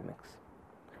catastrophic climax.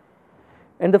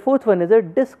 And the fourth one is a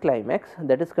dysclimax,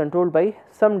 that is controlled by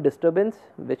some disturbance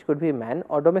which could be man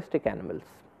or domestic animals,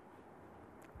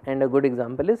 and a good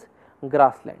example is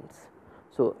grasslands.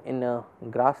 So, in a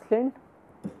grassland,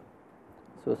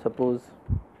 so suppose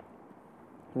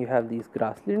you have these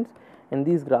grasslands, and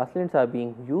these grasslands are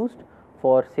being used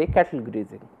for say cattle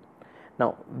grazing.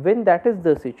 Now, when that is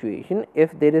the situation,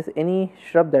 if there is any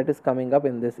shrub that is coming up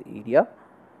in this area,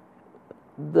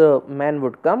 the man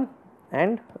would come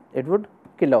and it would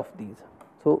kill off these.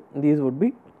 So, these would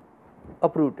be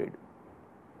uprooted.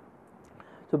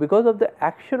 So, because of the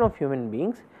action of human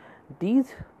beings,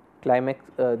 these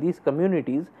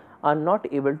communities are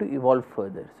not able to evolve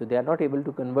further. So, they are not able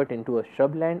to convert into a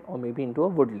shrubland or maybe into a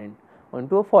woodland or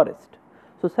into a forest.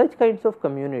 So, such kinds of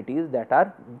communities that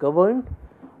are governed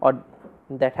or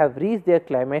that have reached their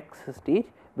climax stage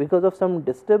because of some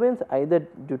disturbance either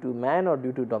due to man or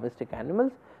due to domestic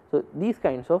animals. So, these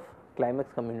kinds of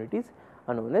climax communities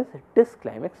are known as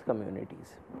dysclimax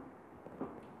communities.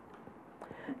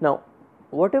 Now,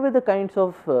 whatever the kinds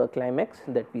of climax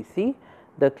that we see,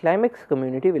 the climax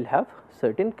community will have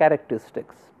certain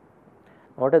characteristics.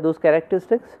 What are those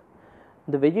characteristics?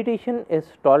 The vegetation is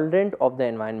tolerant of the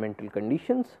environmental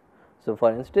conditions. So,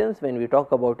 for instance, when we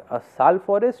talk about a sal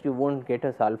forest, you will not get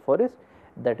a sal forest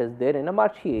that is there in a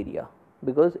marshy area,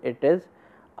 because it is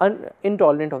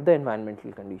intolerant of the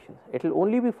environmental conditions. It will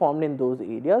only be formed in those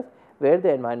areas where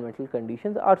the environmental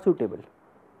conditions are suitable.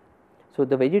 So,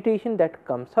 the vegetation that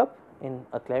comes up in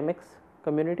a climax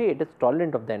community, it is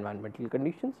tolerant of the environmental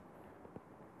conditions.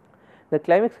 The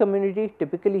climax community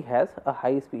typically has a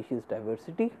high species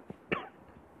diversity.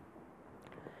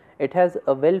 It has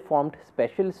a well formed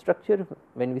spatial structure.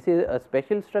 When we say a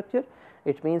spatial structure,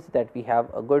 it means that we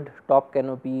have a good top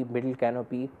canopy, middle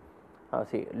canopy,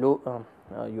 say low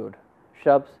your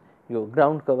shrubs, your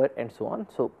ground cover and so on.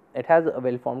 So, it has a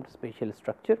well formed spatial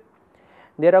structure.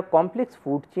 There are complex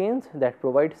food chains that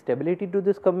provide stability to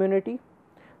this community.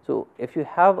 So, if you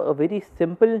have a very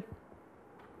simple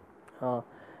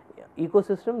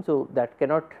ecosystem, so that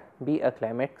cannot be a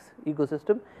climax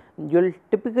ecosystem, you will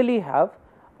typically have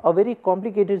a very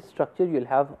complicated structure, you will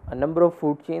have a number of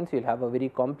food chains, you will have a very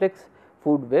complex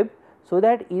food web, so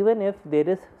that even if there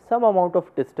is some amount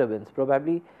of disturbance,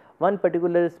 probably one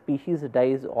particular species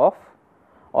dies off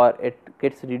or it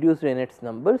gets reduced in its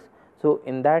numbers. So,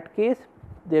 in that case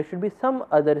there should be some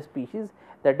other species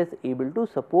that is able to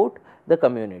support the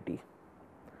community.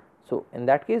 So, in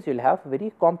that case you will have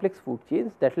very complex food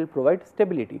chains that will provide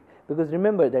stability, because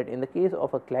remember that in the case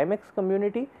of a climax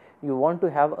community you want to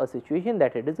have a situation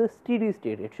that it is a steady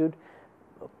state, it should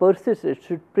persist, it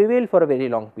should prevail for a very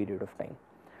long period of time.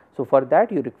 So, for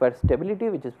that you require stability,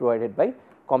 which is provided by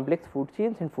complex food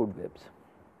chains and food webs.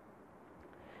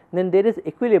 Then there is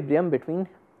equilibrium between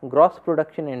gross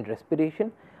production and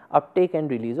respiration, uptake and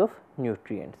release of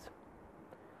nutrients.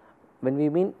 When we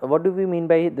mean, what do we mean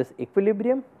by this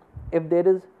equilibrium? If there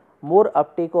is more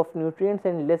uptake of nutrients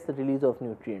and less release of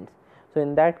nutrients, so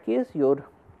in that case your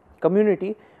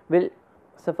community will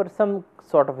suffer some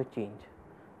sort of a change,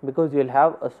 because you will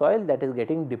have a soil that is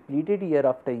getting depleted year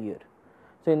after year.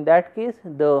 So, in that case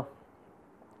the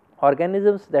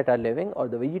organisms that are living or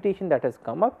the vegetation that has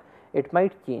come up, it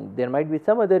might change. There might be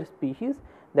some other species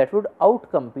that would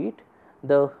outcompete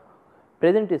the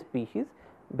present species,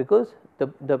 because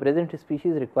the present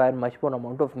species require much more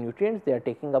amount of nutrients, they are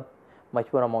taking up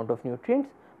much more amount of nutrients,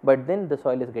 but then the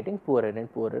soil is getting poorer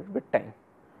and poorer with time.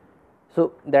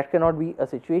 So, that cannot be a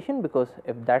situation, because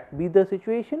if that be the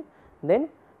situation, then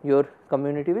your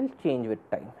community will change with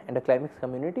time and a climax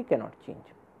community cannot change.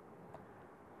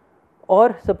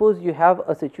 Or suppose you have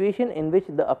a situation in which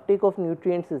the uptake of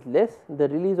nutrients is less, the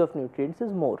release of nutrients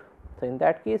is more. So, in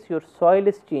that case your soil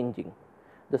is changing,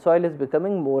 the soil is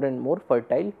becoming more and more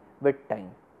fertile with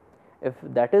time. If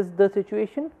that is the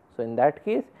situation, so in that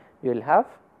case you will have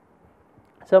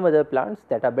some other plants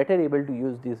that are better able to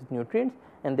use these nutrients,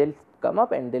 and they will come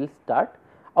up and they will start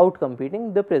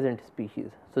outcompeting the present species.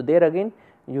 So, there again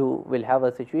you will have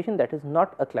a situation that is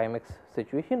not a climax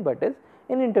situation, but is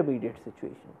an intermediate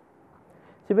situation.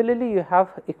 Similarly, you have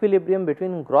equilibrium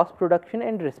between gross production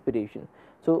and respiration.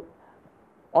 So,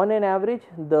 on an average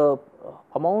the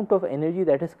amount of energy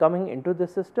that is coming into the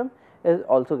system is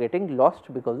also getting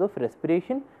lost because of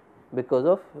respiration, because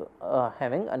of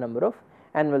having a number of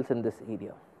animals in this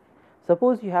area.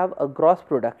 Suppose you have a gross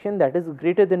production that is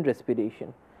greater than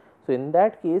respiration. So, in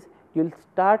that case you will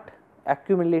start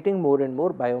accumulating more and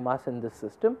more biomass in this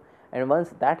system, and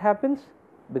once that happens,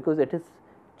 because it is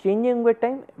changing with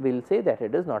time, we will say that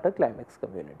it is not a climax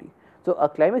community. So, a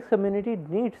climax community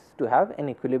needs to have an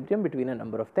equilibrium between a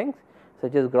number of things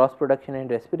such as gross production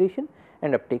and respiration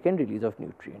and uptake and release of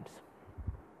nutrients.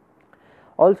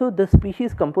 Also, the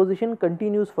species composition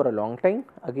continues for a long time,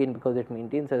 again because it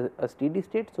maintains a steady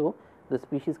state. So, the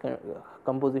species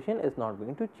composition is not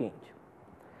going to change.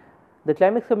 The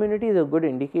climax community is a good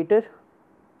indicator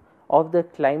of the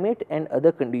climate and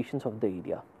other conditions of the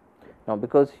area. Now,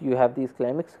 because you have these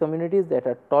climax communities that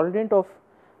are tolerant of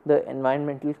the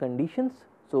environmental conditions.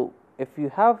 So, if you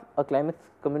have a climax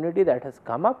community that has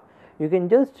come up, you can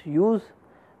just use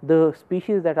the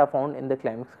species that are found in the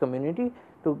climax community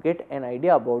to get an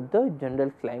idea about the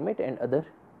general climate and other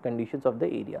conditions of the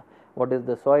area. What is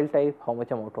the soil type, how much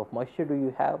amount of moisture do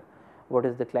you have, what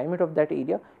is the climate of that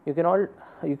area.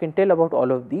 You can tell about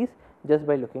all of these just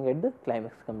by looking at the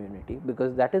climax community,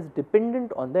 because that is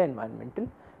dependent on the environmental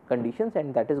conditions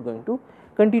and that is going to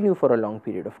continue for a long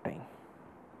period of time.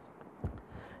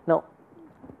 Now,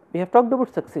 we have talked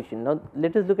about succession. Now,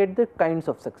 let us look at the kinds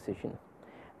of succession.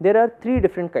 There are three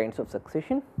different kinds of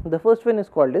succession. The first one is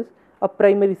called as a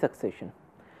primary succession.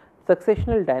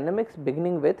 Successional dynamics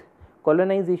beginning with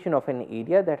colonization of an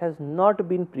area that has not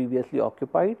been previously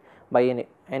occupied by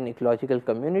an ecological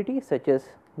community, such as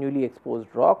newly exposed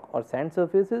rock or sand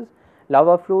surfaces,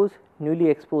 lava flows, newly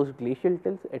exposed glacial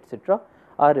tills, etc.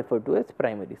 are referred to as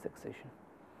primary succession.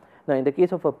 Now, in the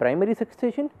case of a primary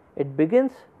succession, it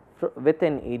begins with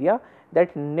an area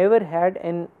that never had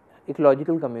an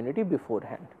ecological community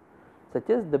beforehand, such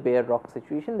as the bare rock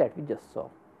situation that we just saw.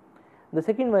 The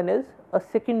second one is a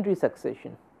secondary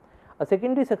succession. A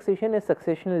secondary succession is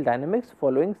successional dynamics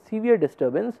following severe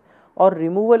disturbance or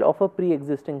removal of a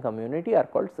pre-existing community are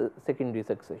called secondary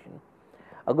succession.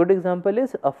 A good example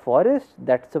is a forest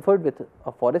that suffered with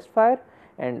a forest fire,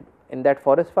 and in that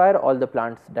forest fire all the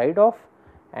plants died off,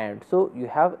 and so you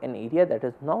have an area that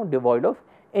is now devoid of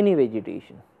any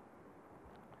vegetation.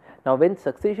 Now, when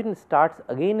succession starts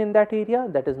again in that area,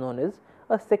 that is known as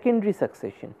a secondary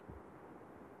succession.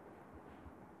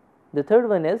 The third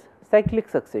one is cyclic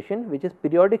succession, which is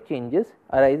periodic changes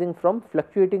arising from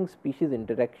fluctuating species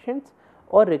interactions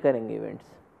or recurring events.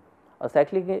 A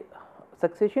cyclic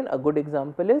succession, a good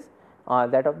example is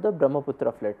that of the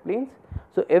Brahmaputra floodplains.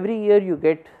 So, every year you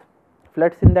get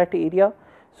floods in that area.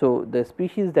 So, the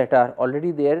species that are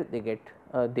already there,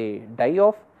 they die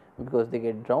off because they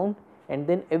get drowned, and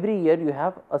then every year you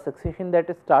have a succession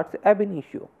that starts ab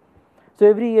initio. So,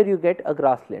 every year you get a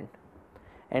grassland,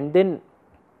 and then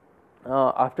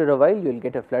after a while you will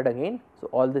get a flood again. So,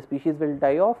 all the species will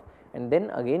die off, and then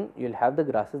again you will have the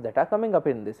grasses that are coming up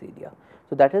in this area.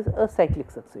 So, that is a cyclic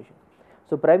succession.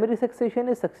 So, primary succession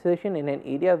is succession in an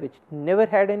area which never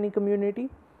had any community.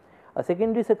 A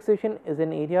secondary succession is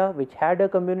an area which had a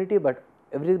community, but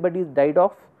everybody died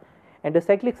off, and a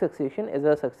cyclic succession is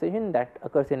a succession that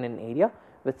occurs in an area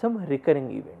with some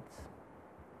recurring events.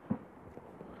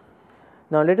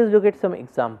 Now, let us look at some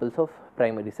examples of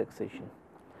primary succession.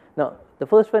 Now, the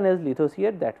first one is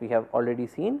lithosphere that we have already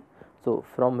seen. So,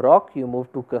 from rock you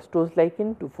move to crustose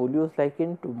lichen, to foliose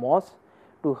lichen, to moss,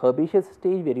 to herbaceous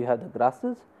stage where you have the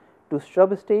grasses, to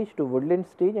shrub stage, to woodland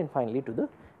stage, and finally to the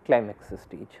climax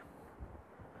stage.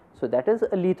 So, that is a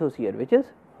lithosphere, which is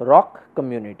rock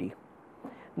community.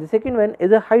 The second one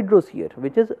is a hydrosphere,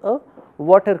 which is a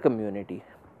water community.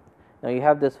 Now, you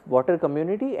have this water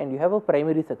community and you have a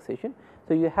primary succession.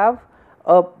 So, you have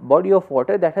a body of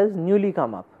water that has newly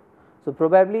come up. So,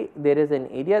 probably there is an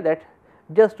area that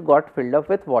just got filled up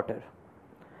with water.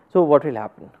 So, what will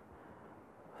happen?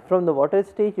 From the water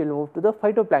stage you will move to the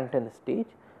phytoplankton stage,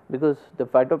 because the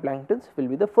phytoplanktons will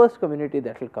be the first community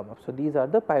that will come up. So, these are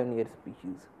the pioneer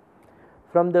species.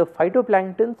 From the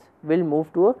phytoplanktons we will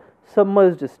move to a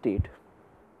submerged state.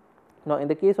 Now, in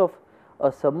the case of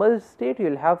a submerged state you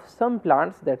will have some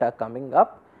plants that are coming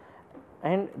up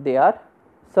and they are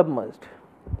submerged.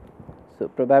 So,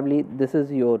 probably this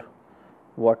is your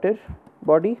water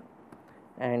body,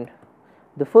 and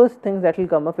the first things that will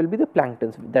come up will be the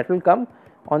planktons that will come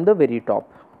on the very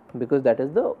top, because that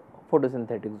is the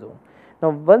photosynthetic zone.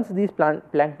 Now, once these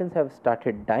planktons have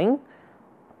started dying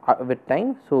with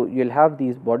time, so you will have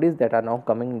these bodies that are now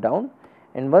coming down,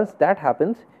 and once that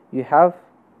happens you have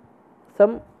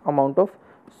some amount of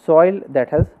soil that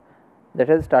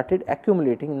has started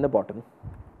accumulating in the bottom.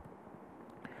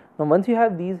 Now, once you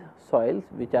have these soils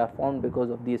which are formed because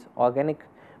of these organic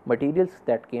materials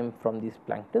that came from these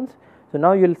planktons, so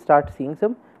now you will start seeing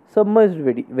some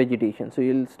submerged vegetation. So,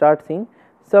 you will start seeing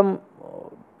some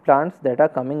plants that are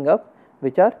coming up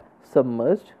which are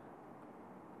submerged.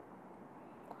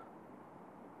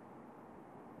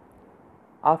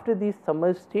 After this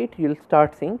submerged state you will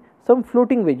start seeing some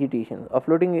floating vegetation. A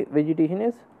floating vegetation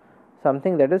is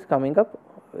something that is coming up,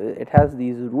 it has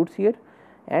these roots here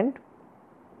and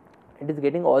it is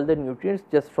getting all the nutrients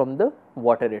just from the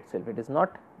water itself, it is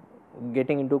not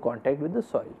getting into contact with the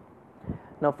soil.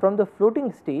 Now, from the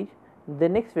floating stage the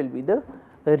next will be the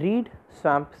reed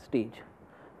swamp stage.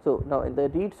 So, now in the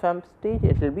reed swamp stage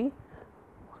it will be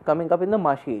coming up in the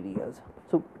marshy areas.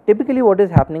 So, typically what is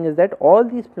happening is that all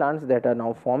these plants that are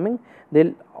now forming, they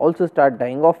will also start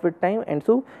dying off with time, and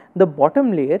so the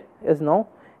bottom layer is now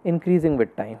increasing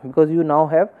with time, because you now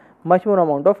have much more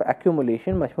amount of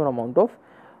accumulation, much more amount of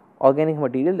organic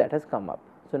material that has come up.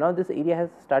 So, now this area has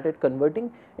started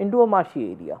converting into a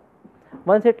marshy area.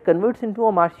 Once it converts into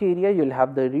a marshy area, you will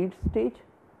have the reed stage.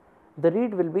 The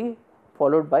reed will be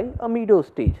followed by a meadow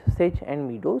stage, sedge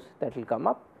and meadows that will come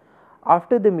up.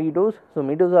 After the meadows, so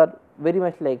meadows are very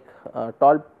much like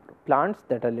tall plants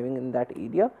that are living in that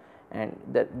area, and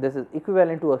this is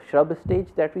equivalent to a shrub stage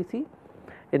that we see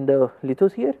in the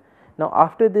lithosphere. Now,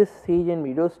 after this sedge and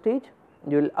meadow stage,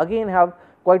 you will again have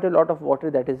quite a lot of water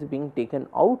that is being taken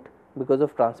out because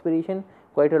of transpiration,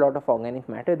 quite a lot of organic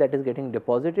matter that is getting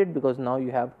deposited, because now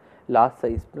you have large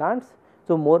size plants.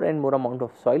 So, more and more amount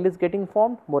of soil is getting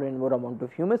formed, more and more amount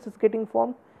of humus is getting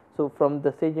formed. So, from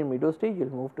the sedge and meadow stage you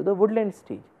will move to the woodland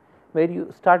stage, where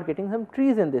you start getting some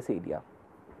trees in this area.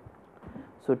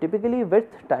 So, typically with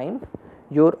time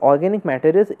your organic matter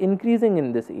is increasing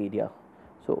in this area.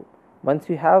 So, once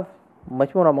you have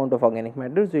much more amount of organic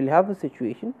matter, you will have a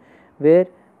situation where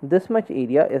this much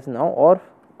area is now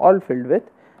all filled with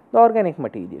the organic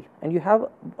material, and you have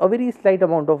a very slight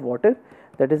amount of water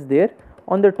that is there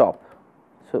on the top.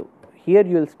 So, here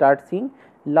you will start seeing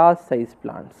large size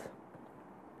plants.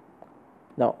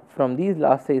 Now, from these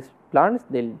large size plants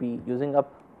they will be using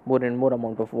up more and more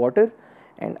amount of water,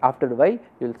 and after a while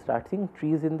you will start seeing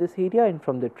trees in this area, and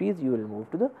from the trees you will move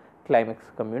to the climax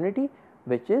community,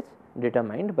 which is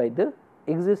determined by the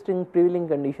existing prevailing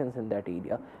conditions in that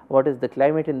area, what is the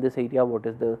climate in this area, what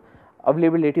is the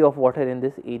availability of water in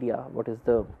this area, what is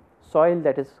the soil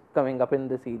that is coming up in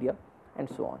this area, and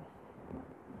so on.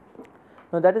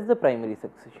 Now, that is the primary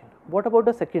succession. What about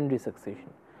the secondary succession?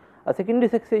 A secondary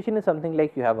succession is something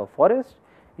like you have a forest,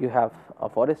 you have a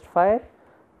forest fire.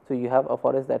 So, you have a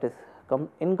forest that is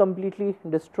incompletely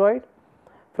destroyed.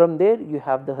 From there you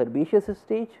have the herbaceous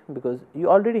stage, because you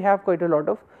already have quite a lot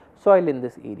of soil in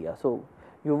this area. So,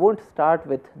 you will not start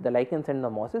with the lichens and the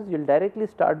mosses, you will directly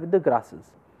start with the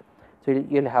grasses. So,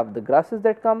 you will have the grasses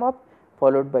that come up,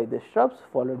 followed by the shrubs,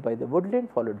 followed by the woodland,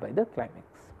 followed by the climax.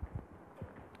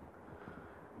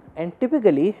 And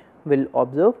typically we will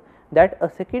observe that a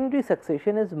secondary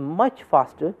succession is much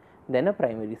faster than a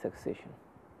primary succession,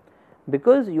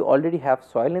 because you already have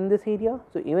soil in this area.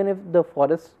 So, even if the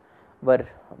forests were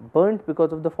burnt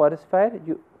because of the forest fire,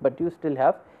 but you still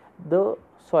have the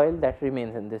soil that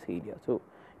remains in this area. So,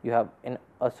 you have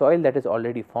a soil that is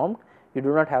already formed, you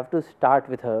do not have to start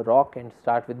with a rock and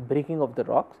start with breaking of the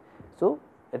rocks. So,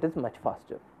 it is much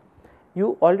faster.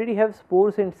 You already have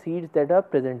spores and seeds that are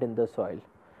present in the soil.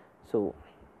 So,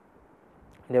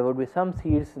 there would be some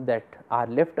seeds that are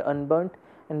left unburnt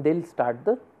and they will start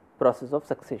the process of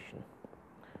succession,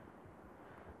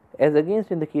 as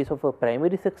against in the case of a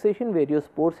primary succession where your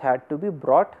spores had to be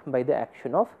brought by the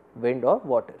action of wind or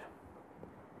water.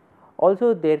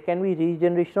 Also, there can be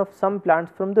regeneration of some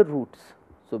plants from the roots.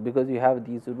 So, because you have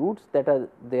these roots that are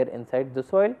there inside the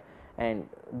soil and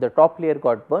the top layer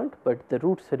got burnt, but the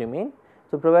roots remain.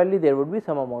 So, probably there would be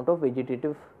some amount of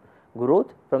vegetative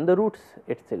growth from the roots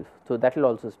itself. So, that will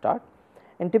also start,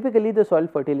 and typically the soil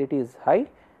fertility is high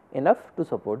enough to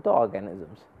support the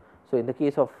organisms. So, in the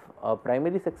case of a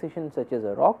primary succession such as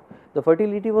a rock, the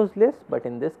fertility was less, but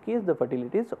in this case the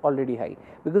fertility is already high,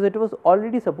 because it was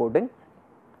already supporting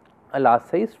a large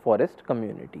sized forest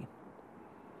community.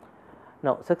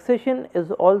 Now, succession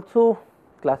is also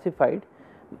classified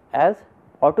as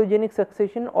autogenic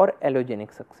succession or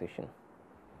allogenic succession.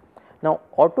 Now,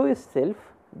 auto is self,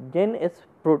 gen is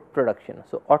production.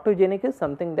 So, autogenic is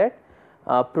something that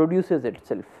produces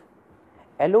itself,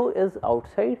 allo is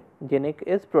outside, genic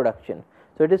is production.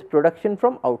 So, it is production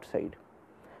from outside.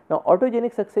 Now,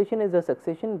 autogenic succession is a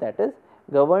succession that is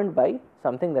governed by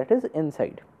something that is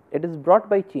inside. It is brought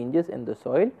by changes in the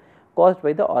soil caused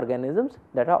by the organisms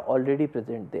that are already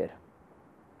present there.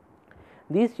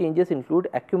 These changes include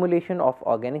accumulation of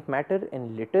organic matter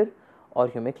in litter or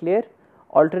humic layer,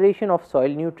 alteration of soil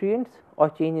nutrients, or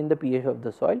change in the pH of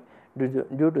the soil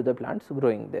due to the plants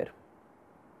growing there.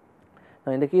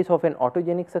 Now, in the case of an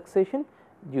autogenic succession,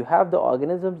 you have the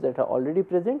organisms that are already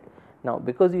present. Now,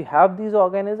 because you have these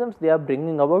organisms, they are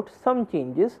bringing about some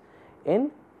changes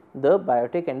in the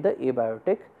biotic and the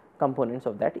abiotic components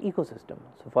of that ecosystem.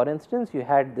 So, for instance, you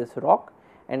had this rock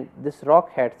and this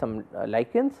rock had some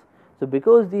lichens. So,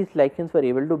 because these lichens were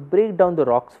able to break down the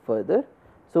rocks further,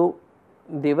 so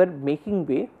they were making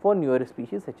way for newer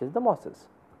species such as the mosses.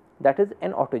 That is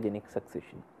an autogenic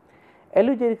succession.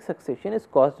 Allogenic succession is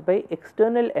caused by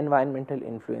external environmental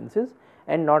influences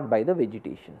and not by the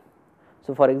vegetation.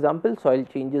 So, for example, soil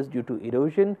changes due to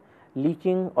erosion,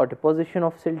 leaching or deposition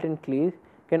of silt and clay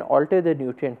can alter the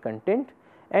nutrient content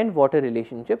and water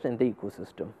relationships in the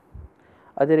ecosystem.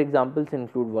 Other examples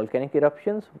include volcanic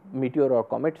eruptions, meteor or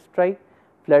comet strike,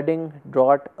 flooding,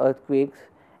 drought, earthquakes,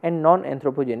 and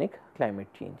non-anthropogenic climate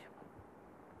change.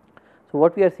 So,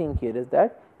 what we are seeing here is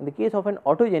that in the case of an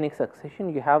autogenic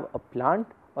succession, you have a plant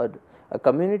or a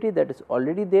community that is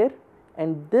already there,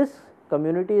 and this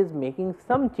community is making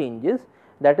some changes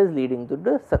that is leading to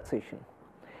the succession.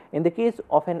 In the case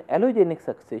of an allogenic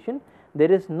succession,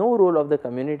 there is no role of the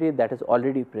community that is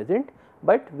already present,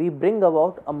 but we bring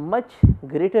about a much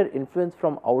greater influence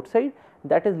from outside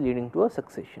that is leading to a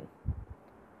succession.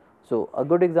 So, a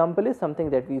good example is something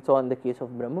that we saw in the case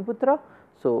of Brahmaputra.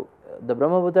 So, the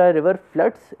Brahmaputra river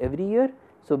floods every year.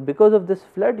 So, because of this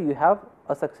flood, you have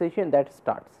a succession that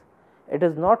starts. It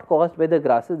is not caused by the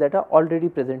grasses that are already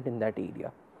present in that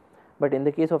area, but in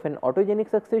the case of an autogenic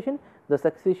succession, the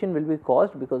succession will be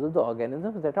caused because of the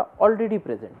organisms that are already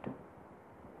present.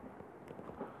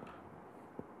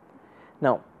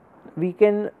 Now, we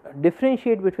can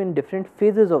differentiate between different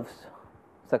phases of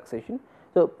succession.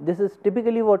 So, this is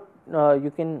typically what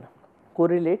you can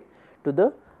correlate to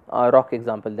the rock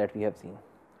example that we have seen.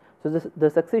 So, the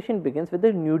succession begins with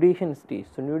the nudation stage.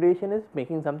 So, nudation is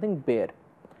making something bare.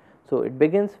 So, it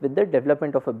begins with the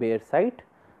development of a bare site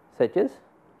such as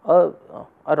a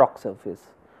rock surface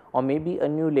or maybe a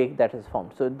new lake that is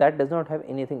formed. So, that does not have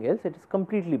anything else, it is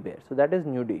completely bare. So, that is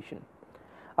nudation.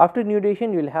 After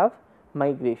nudation, you will have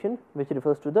migration, which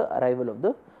refers to the arrival of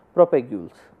the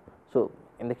propagules. So,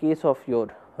 in the case of your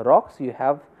rocks, you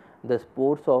have the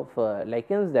spores of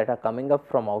lichens that are coming up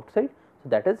from outside. So,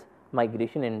 that is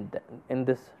migration in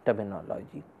this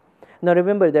terminology. Now,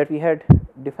 remember that we had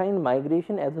defined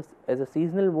migration as a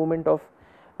seasonal movement of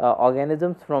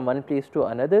organisms from one place to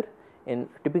another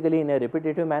typically in a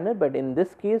repetitive manner, but in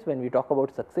this case when we talk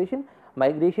about succession,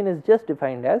 migration is just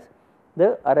defined as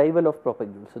the arrival of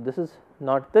propagules. So, this is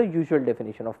not the usual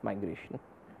definition of migration.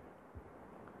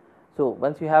 So,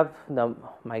 once you have the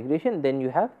migration, then you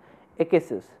have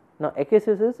echesis. Now,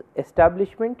 echesis is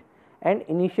establishment and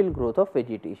initial growth of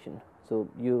vegetation. So,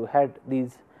 you had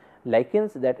these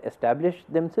lichens that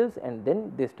established themselves and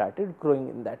then they started growing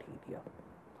in that area.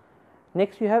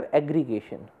 Next, you have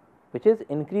aggregation, which is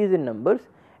increase in numbers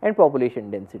and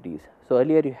population densities. So,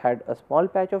 earlier you had a small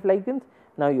patch of lichens,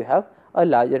 now you have a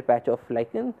larger patch of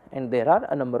lichen, and there are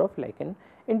a number of lichen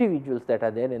individuals that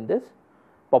are there in this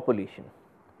population.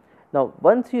 Now,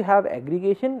 once you have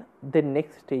aggregation, the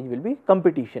next stage will be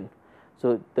competition.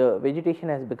 So, the vegetation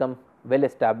has become well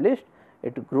established,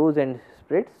 it grows and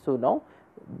spreads. So, now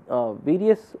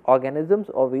various organisms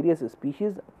or various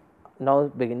species now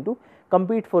begin to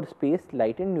compete for space,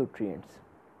 light and nutrients.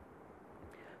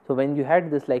 So, when you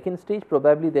had this lichen stage,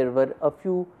 probably there were a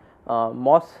few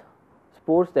moss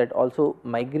spores that also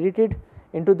migrated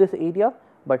into this area,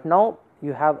 but now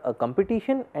you have a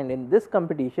competition, and in this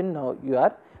competition now you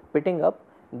are pitting up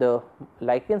the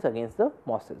lichens against the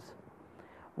mosses.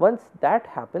 Once that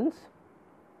happens,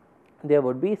 there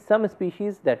would be some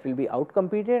species that will be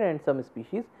outcompeted and some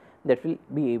species that will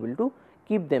be able to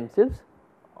keep themselves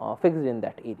fixed in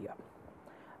that area.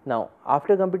 Now,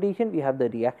 after competition we have the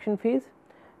reaction phase.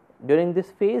 During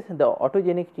this phase, the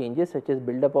autogenic changes such as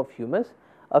buildup of humus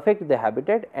affect the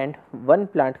habitat and one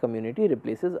plant community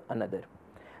replaces another.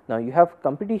 Now, you have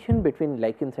competition between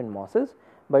lichens and mosses,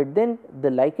 but then the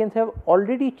lichens have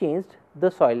already changed the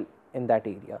soil in that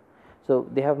area. So,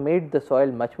 they have made the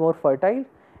soil much more fertile,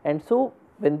 and so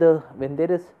when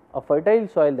there is a fertile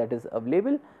soil that is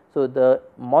available, so the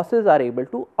mosses are able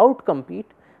to outcompete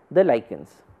the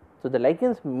lichens. So, the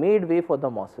lichens made way for the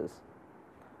mosses,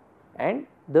 and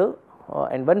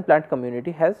one plant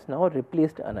community has now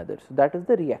replaced another. So, that is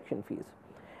the reaction phase,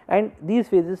 and these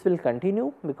phases will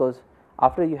continue, because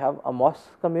after you have a moss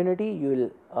community,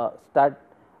 you will start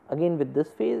again with this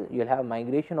phase. You will have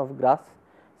migration of grass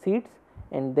seeds,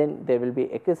 and then there will be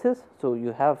echesis. So,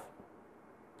 you have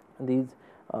these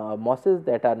mosses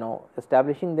that are now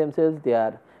establishing themselves, they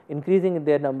are increasing in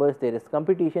their numbers, there is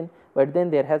competition, but then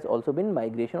there has also been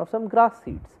migration of some grass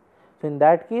seeds. So, in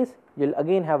that case you will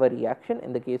again have a reaction.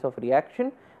 In the case of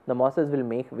reaction, the mosses will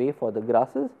make way for the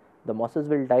grasses, the mosses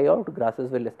will die out,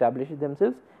 grasses will establish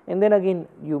themselves, and then again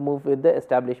you move with the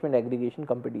establishment, aggregation,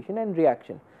 competition and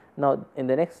reaction. Now, in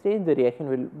the next stage the reaction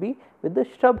will be with the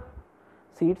shrub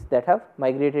seeds that have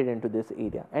migrated into this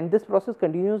area, and this process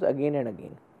continues again and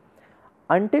again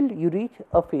until you reach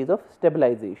a phase of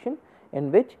stabilization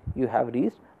in which you have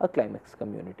reached a climax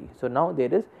community. So, now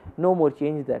there is no more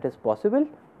change that is possible,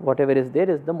 whatever is there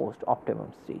is the most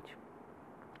optimum stage.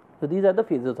 So, these are the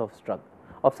phases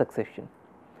of succession,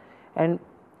 and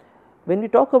when we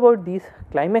talk about these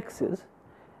climaxes,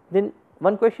 then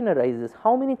one question arises,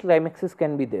 how many climaxes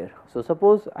can be there? So,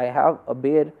 suppose I have a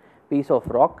bare piece of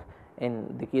rock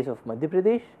in the case of Madhya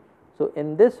Pradesh. So,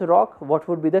 in this rock what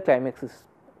would be the climaxes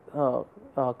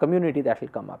community that will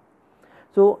come up?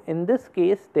 So, in this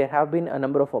case there have been a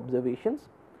number of observations.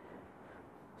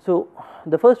 So,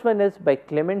 the first one is by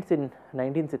Clements in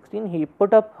 1916. He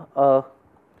put up a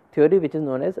theory which is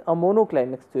known as a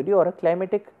monoclimax theory or a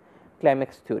climatic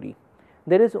climax theory.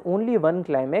 There is only one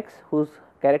climax whose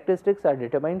characteristics are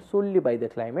determined solely by the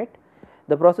climate.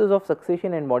 The process of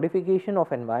succession and modification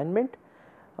of environment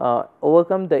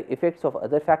overcome the effects of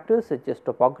other factors such as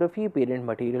topography, parent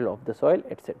material of the soil,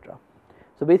 etc.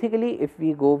 So, basically if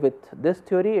we go with this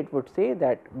theory, it would say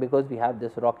that because we have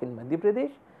this rock in Madhya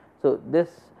Pradesh, so this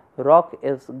rock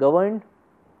is governed,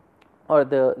 or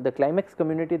the climax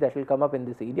community that will come up in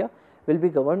this area will be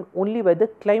governed only by the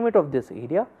climate of this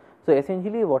area. So,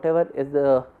 essentially whatever is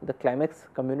the climax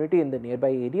community in the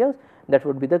nearby areas, that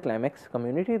would be the climax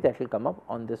community that will come up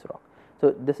on this rock.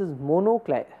 So, this is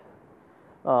monoclimax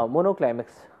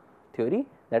theory,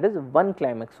 that is one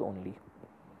climax only.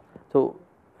 So,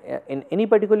 in any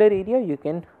particular area you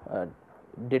can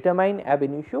determine ab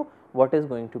initio what is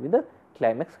going to be the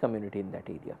climax community in that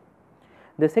area.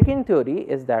 The second theory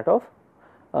is that of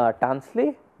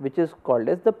Tansley, which is called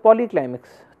as the polyclimax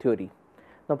theory.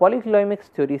 Now, polyclimax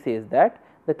theory says that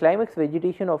the climax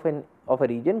vegetation of a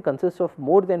region consists of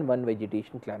more than one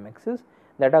vegetation climaxes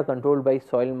that are controlled by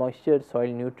soil moisture,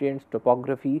 soil nutrients,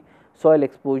 topography, soil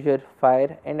exposure,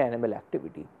 fire and animal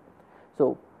activity.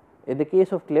 So, in the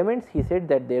case of Clements, he said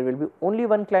that there will be only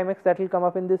one climax that will come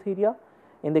up in this area.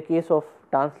 In the case of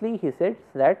Tansley, he said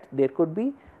that there could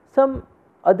be some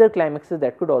other climaxes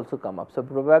that could also come up. So,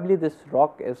 probably this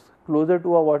rock is closer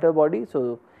to a water body.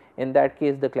 So, in that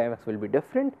case the climax will be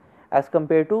different as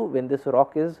compared to when this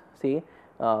rock is say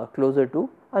closer to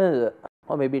another,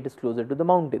 or maybe it is closer to the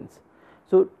mountains.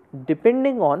 So,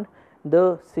 depending on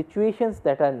the situations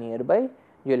that are nearby,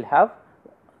 you will have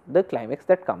the climax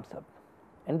that comes up.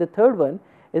 And the third one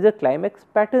is a climax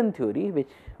pattern theory,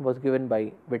 which was given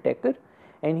by Whittaker,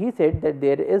 and he said that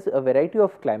there is a variety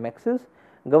of climaxes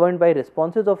governed by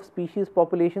responses of species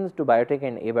populations to biotic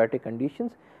and abiotic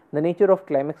conditions. The nature of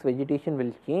climax vegetation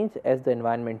will change as the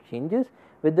environment changes,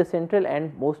 with the central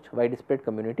and most widespread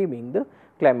community being the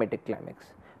climatic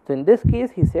climax. So, in this case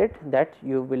he said that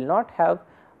you will not have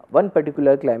one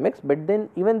particular climax, but then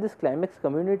even this climax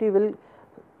community will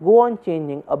go on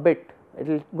changing a bit, it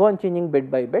will go on changing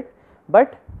bit by bit,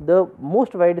 but the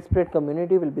most widespread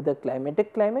community will be the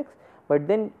climatic climax, but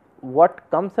then what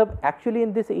comes up actually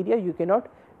in this area you cannot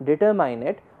determine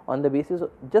it on the basis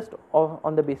of just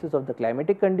on the basis of the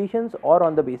climatic conditions or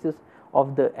on the basis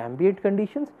of the ambient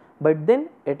conditions, but then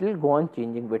it will go on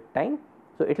changing with time.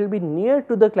 So, it will be near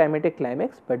to the climatic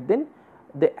climax, but then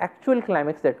the actual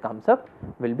climax that comes up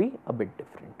will be a bit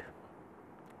different.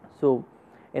 So,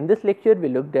 in this lecture we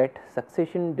looked at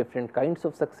succession, different kinds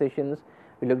of successions,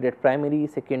 we looked at primary,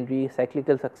 secondary,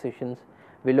 cyclical successions,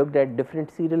 we looked at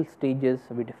different serial stages,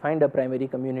 we defined a primary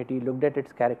community, looked at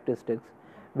its characteristics,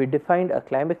 we defined a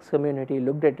climax community,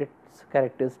 looked at its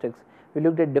characteristics, we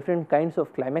looked at different kinds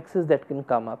of climaxes that can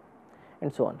come up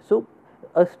and so on. So,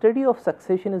 a study of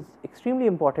succession is extremely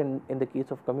important in the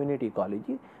case of community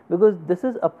ecology, because this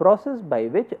is a process by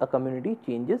which a community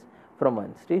changes from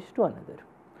one stage to another.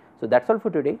 So, that is all for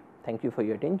today. Thank you for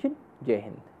your attention. Jai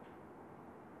Hind.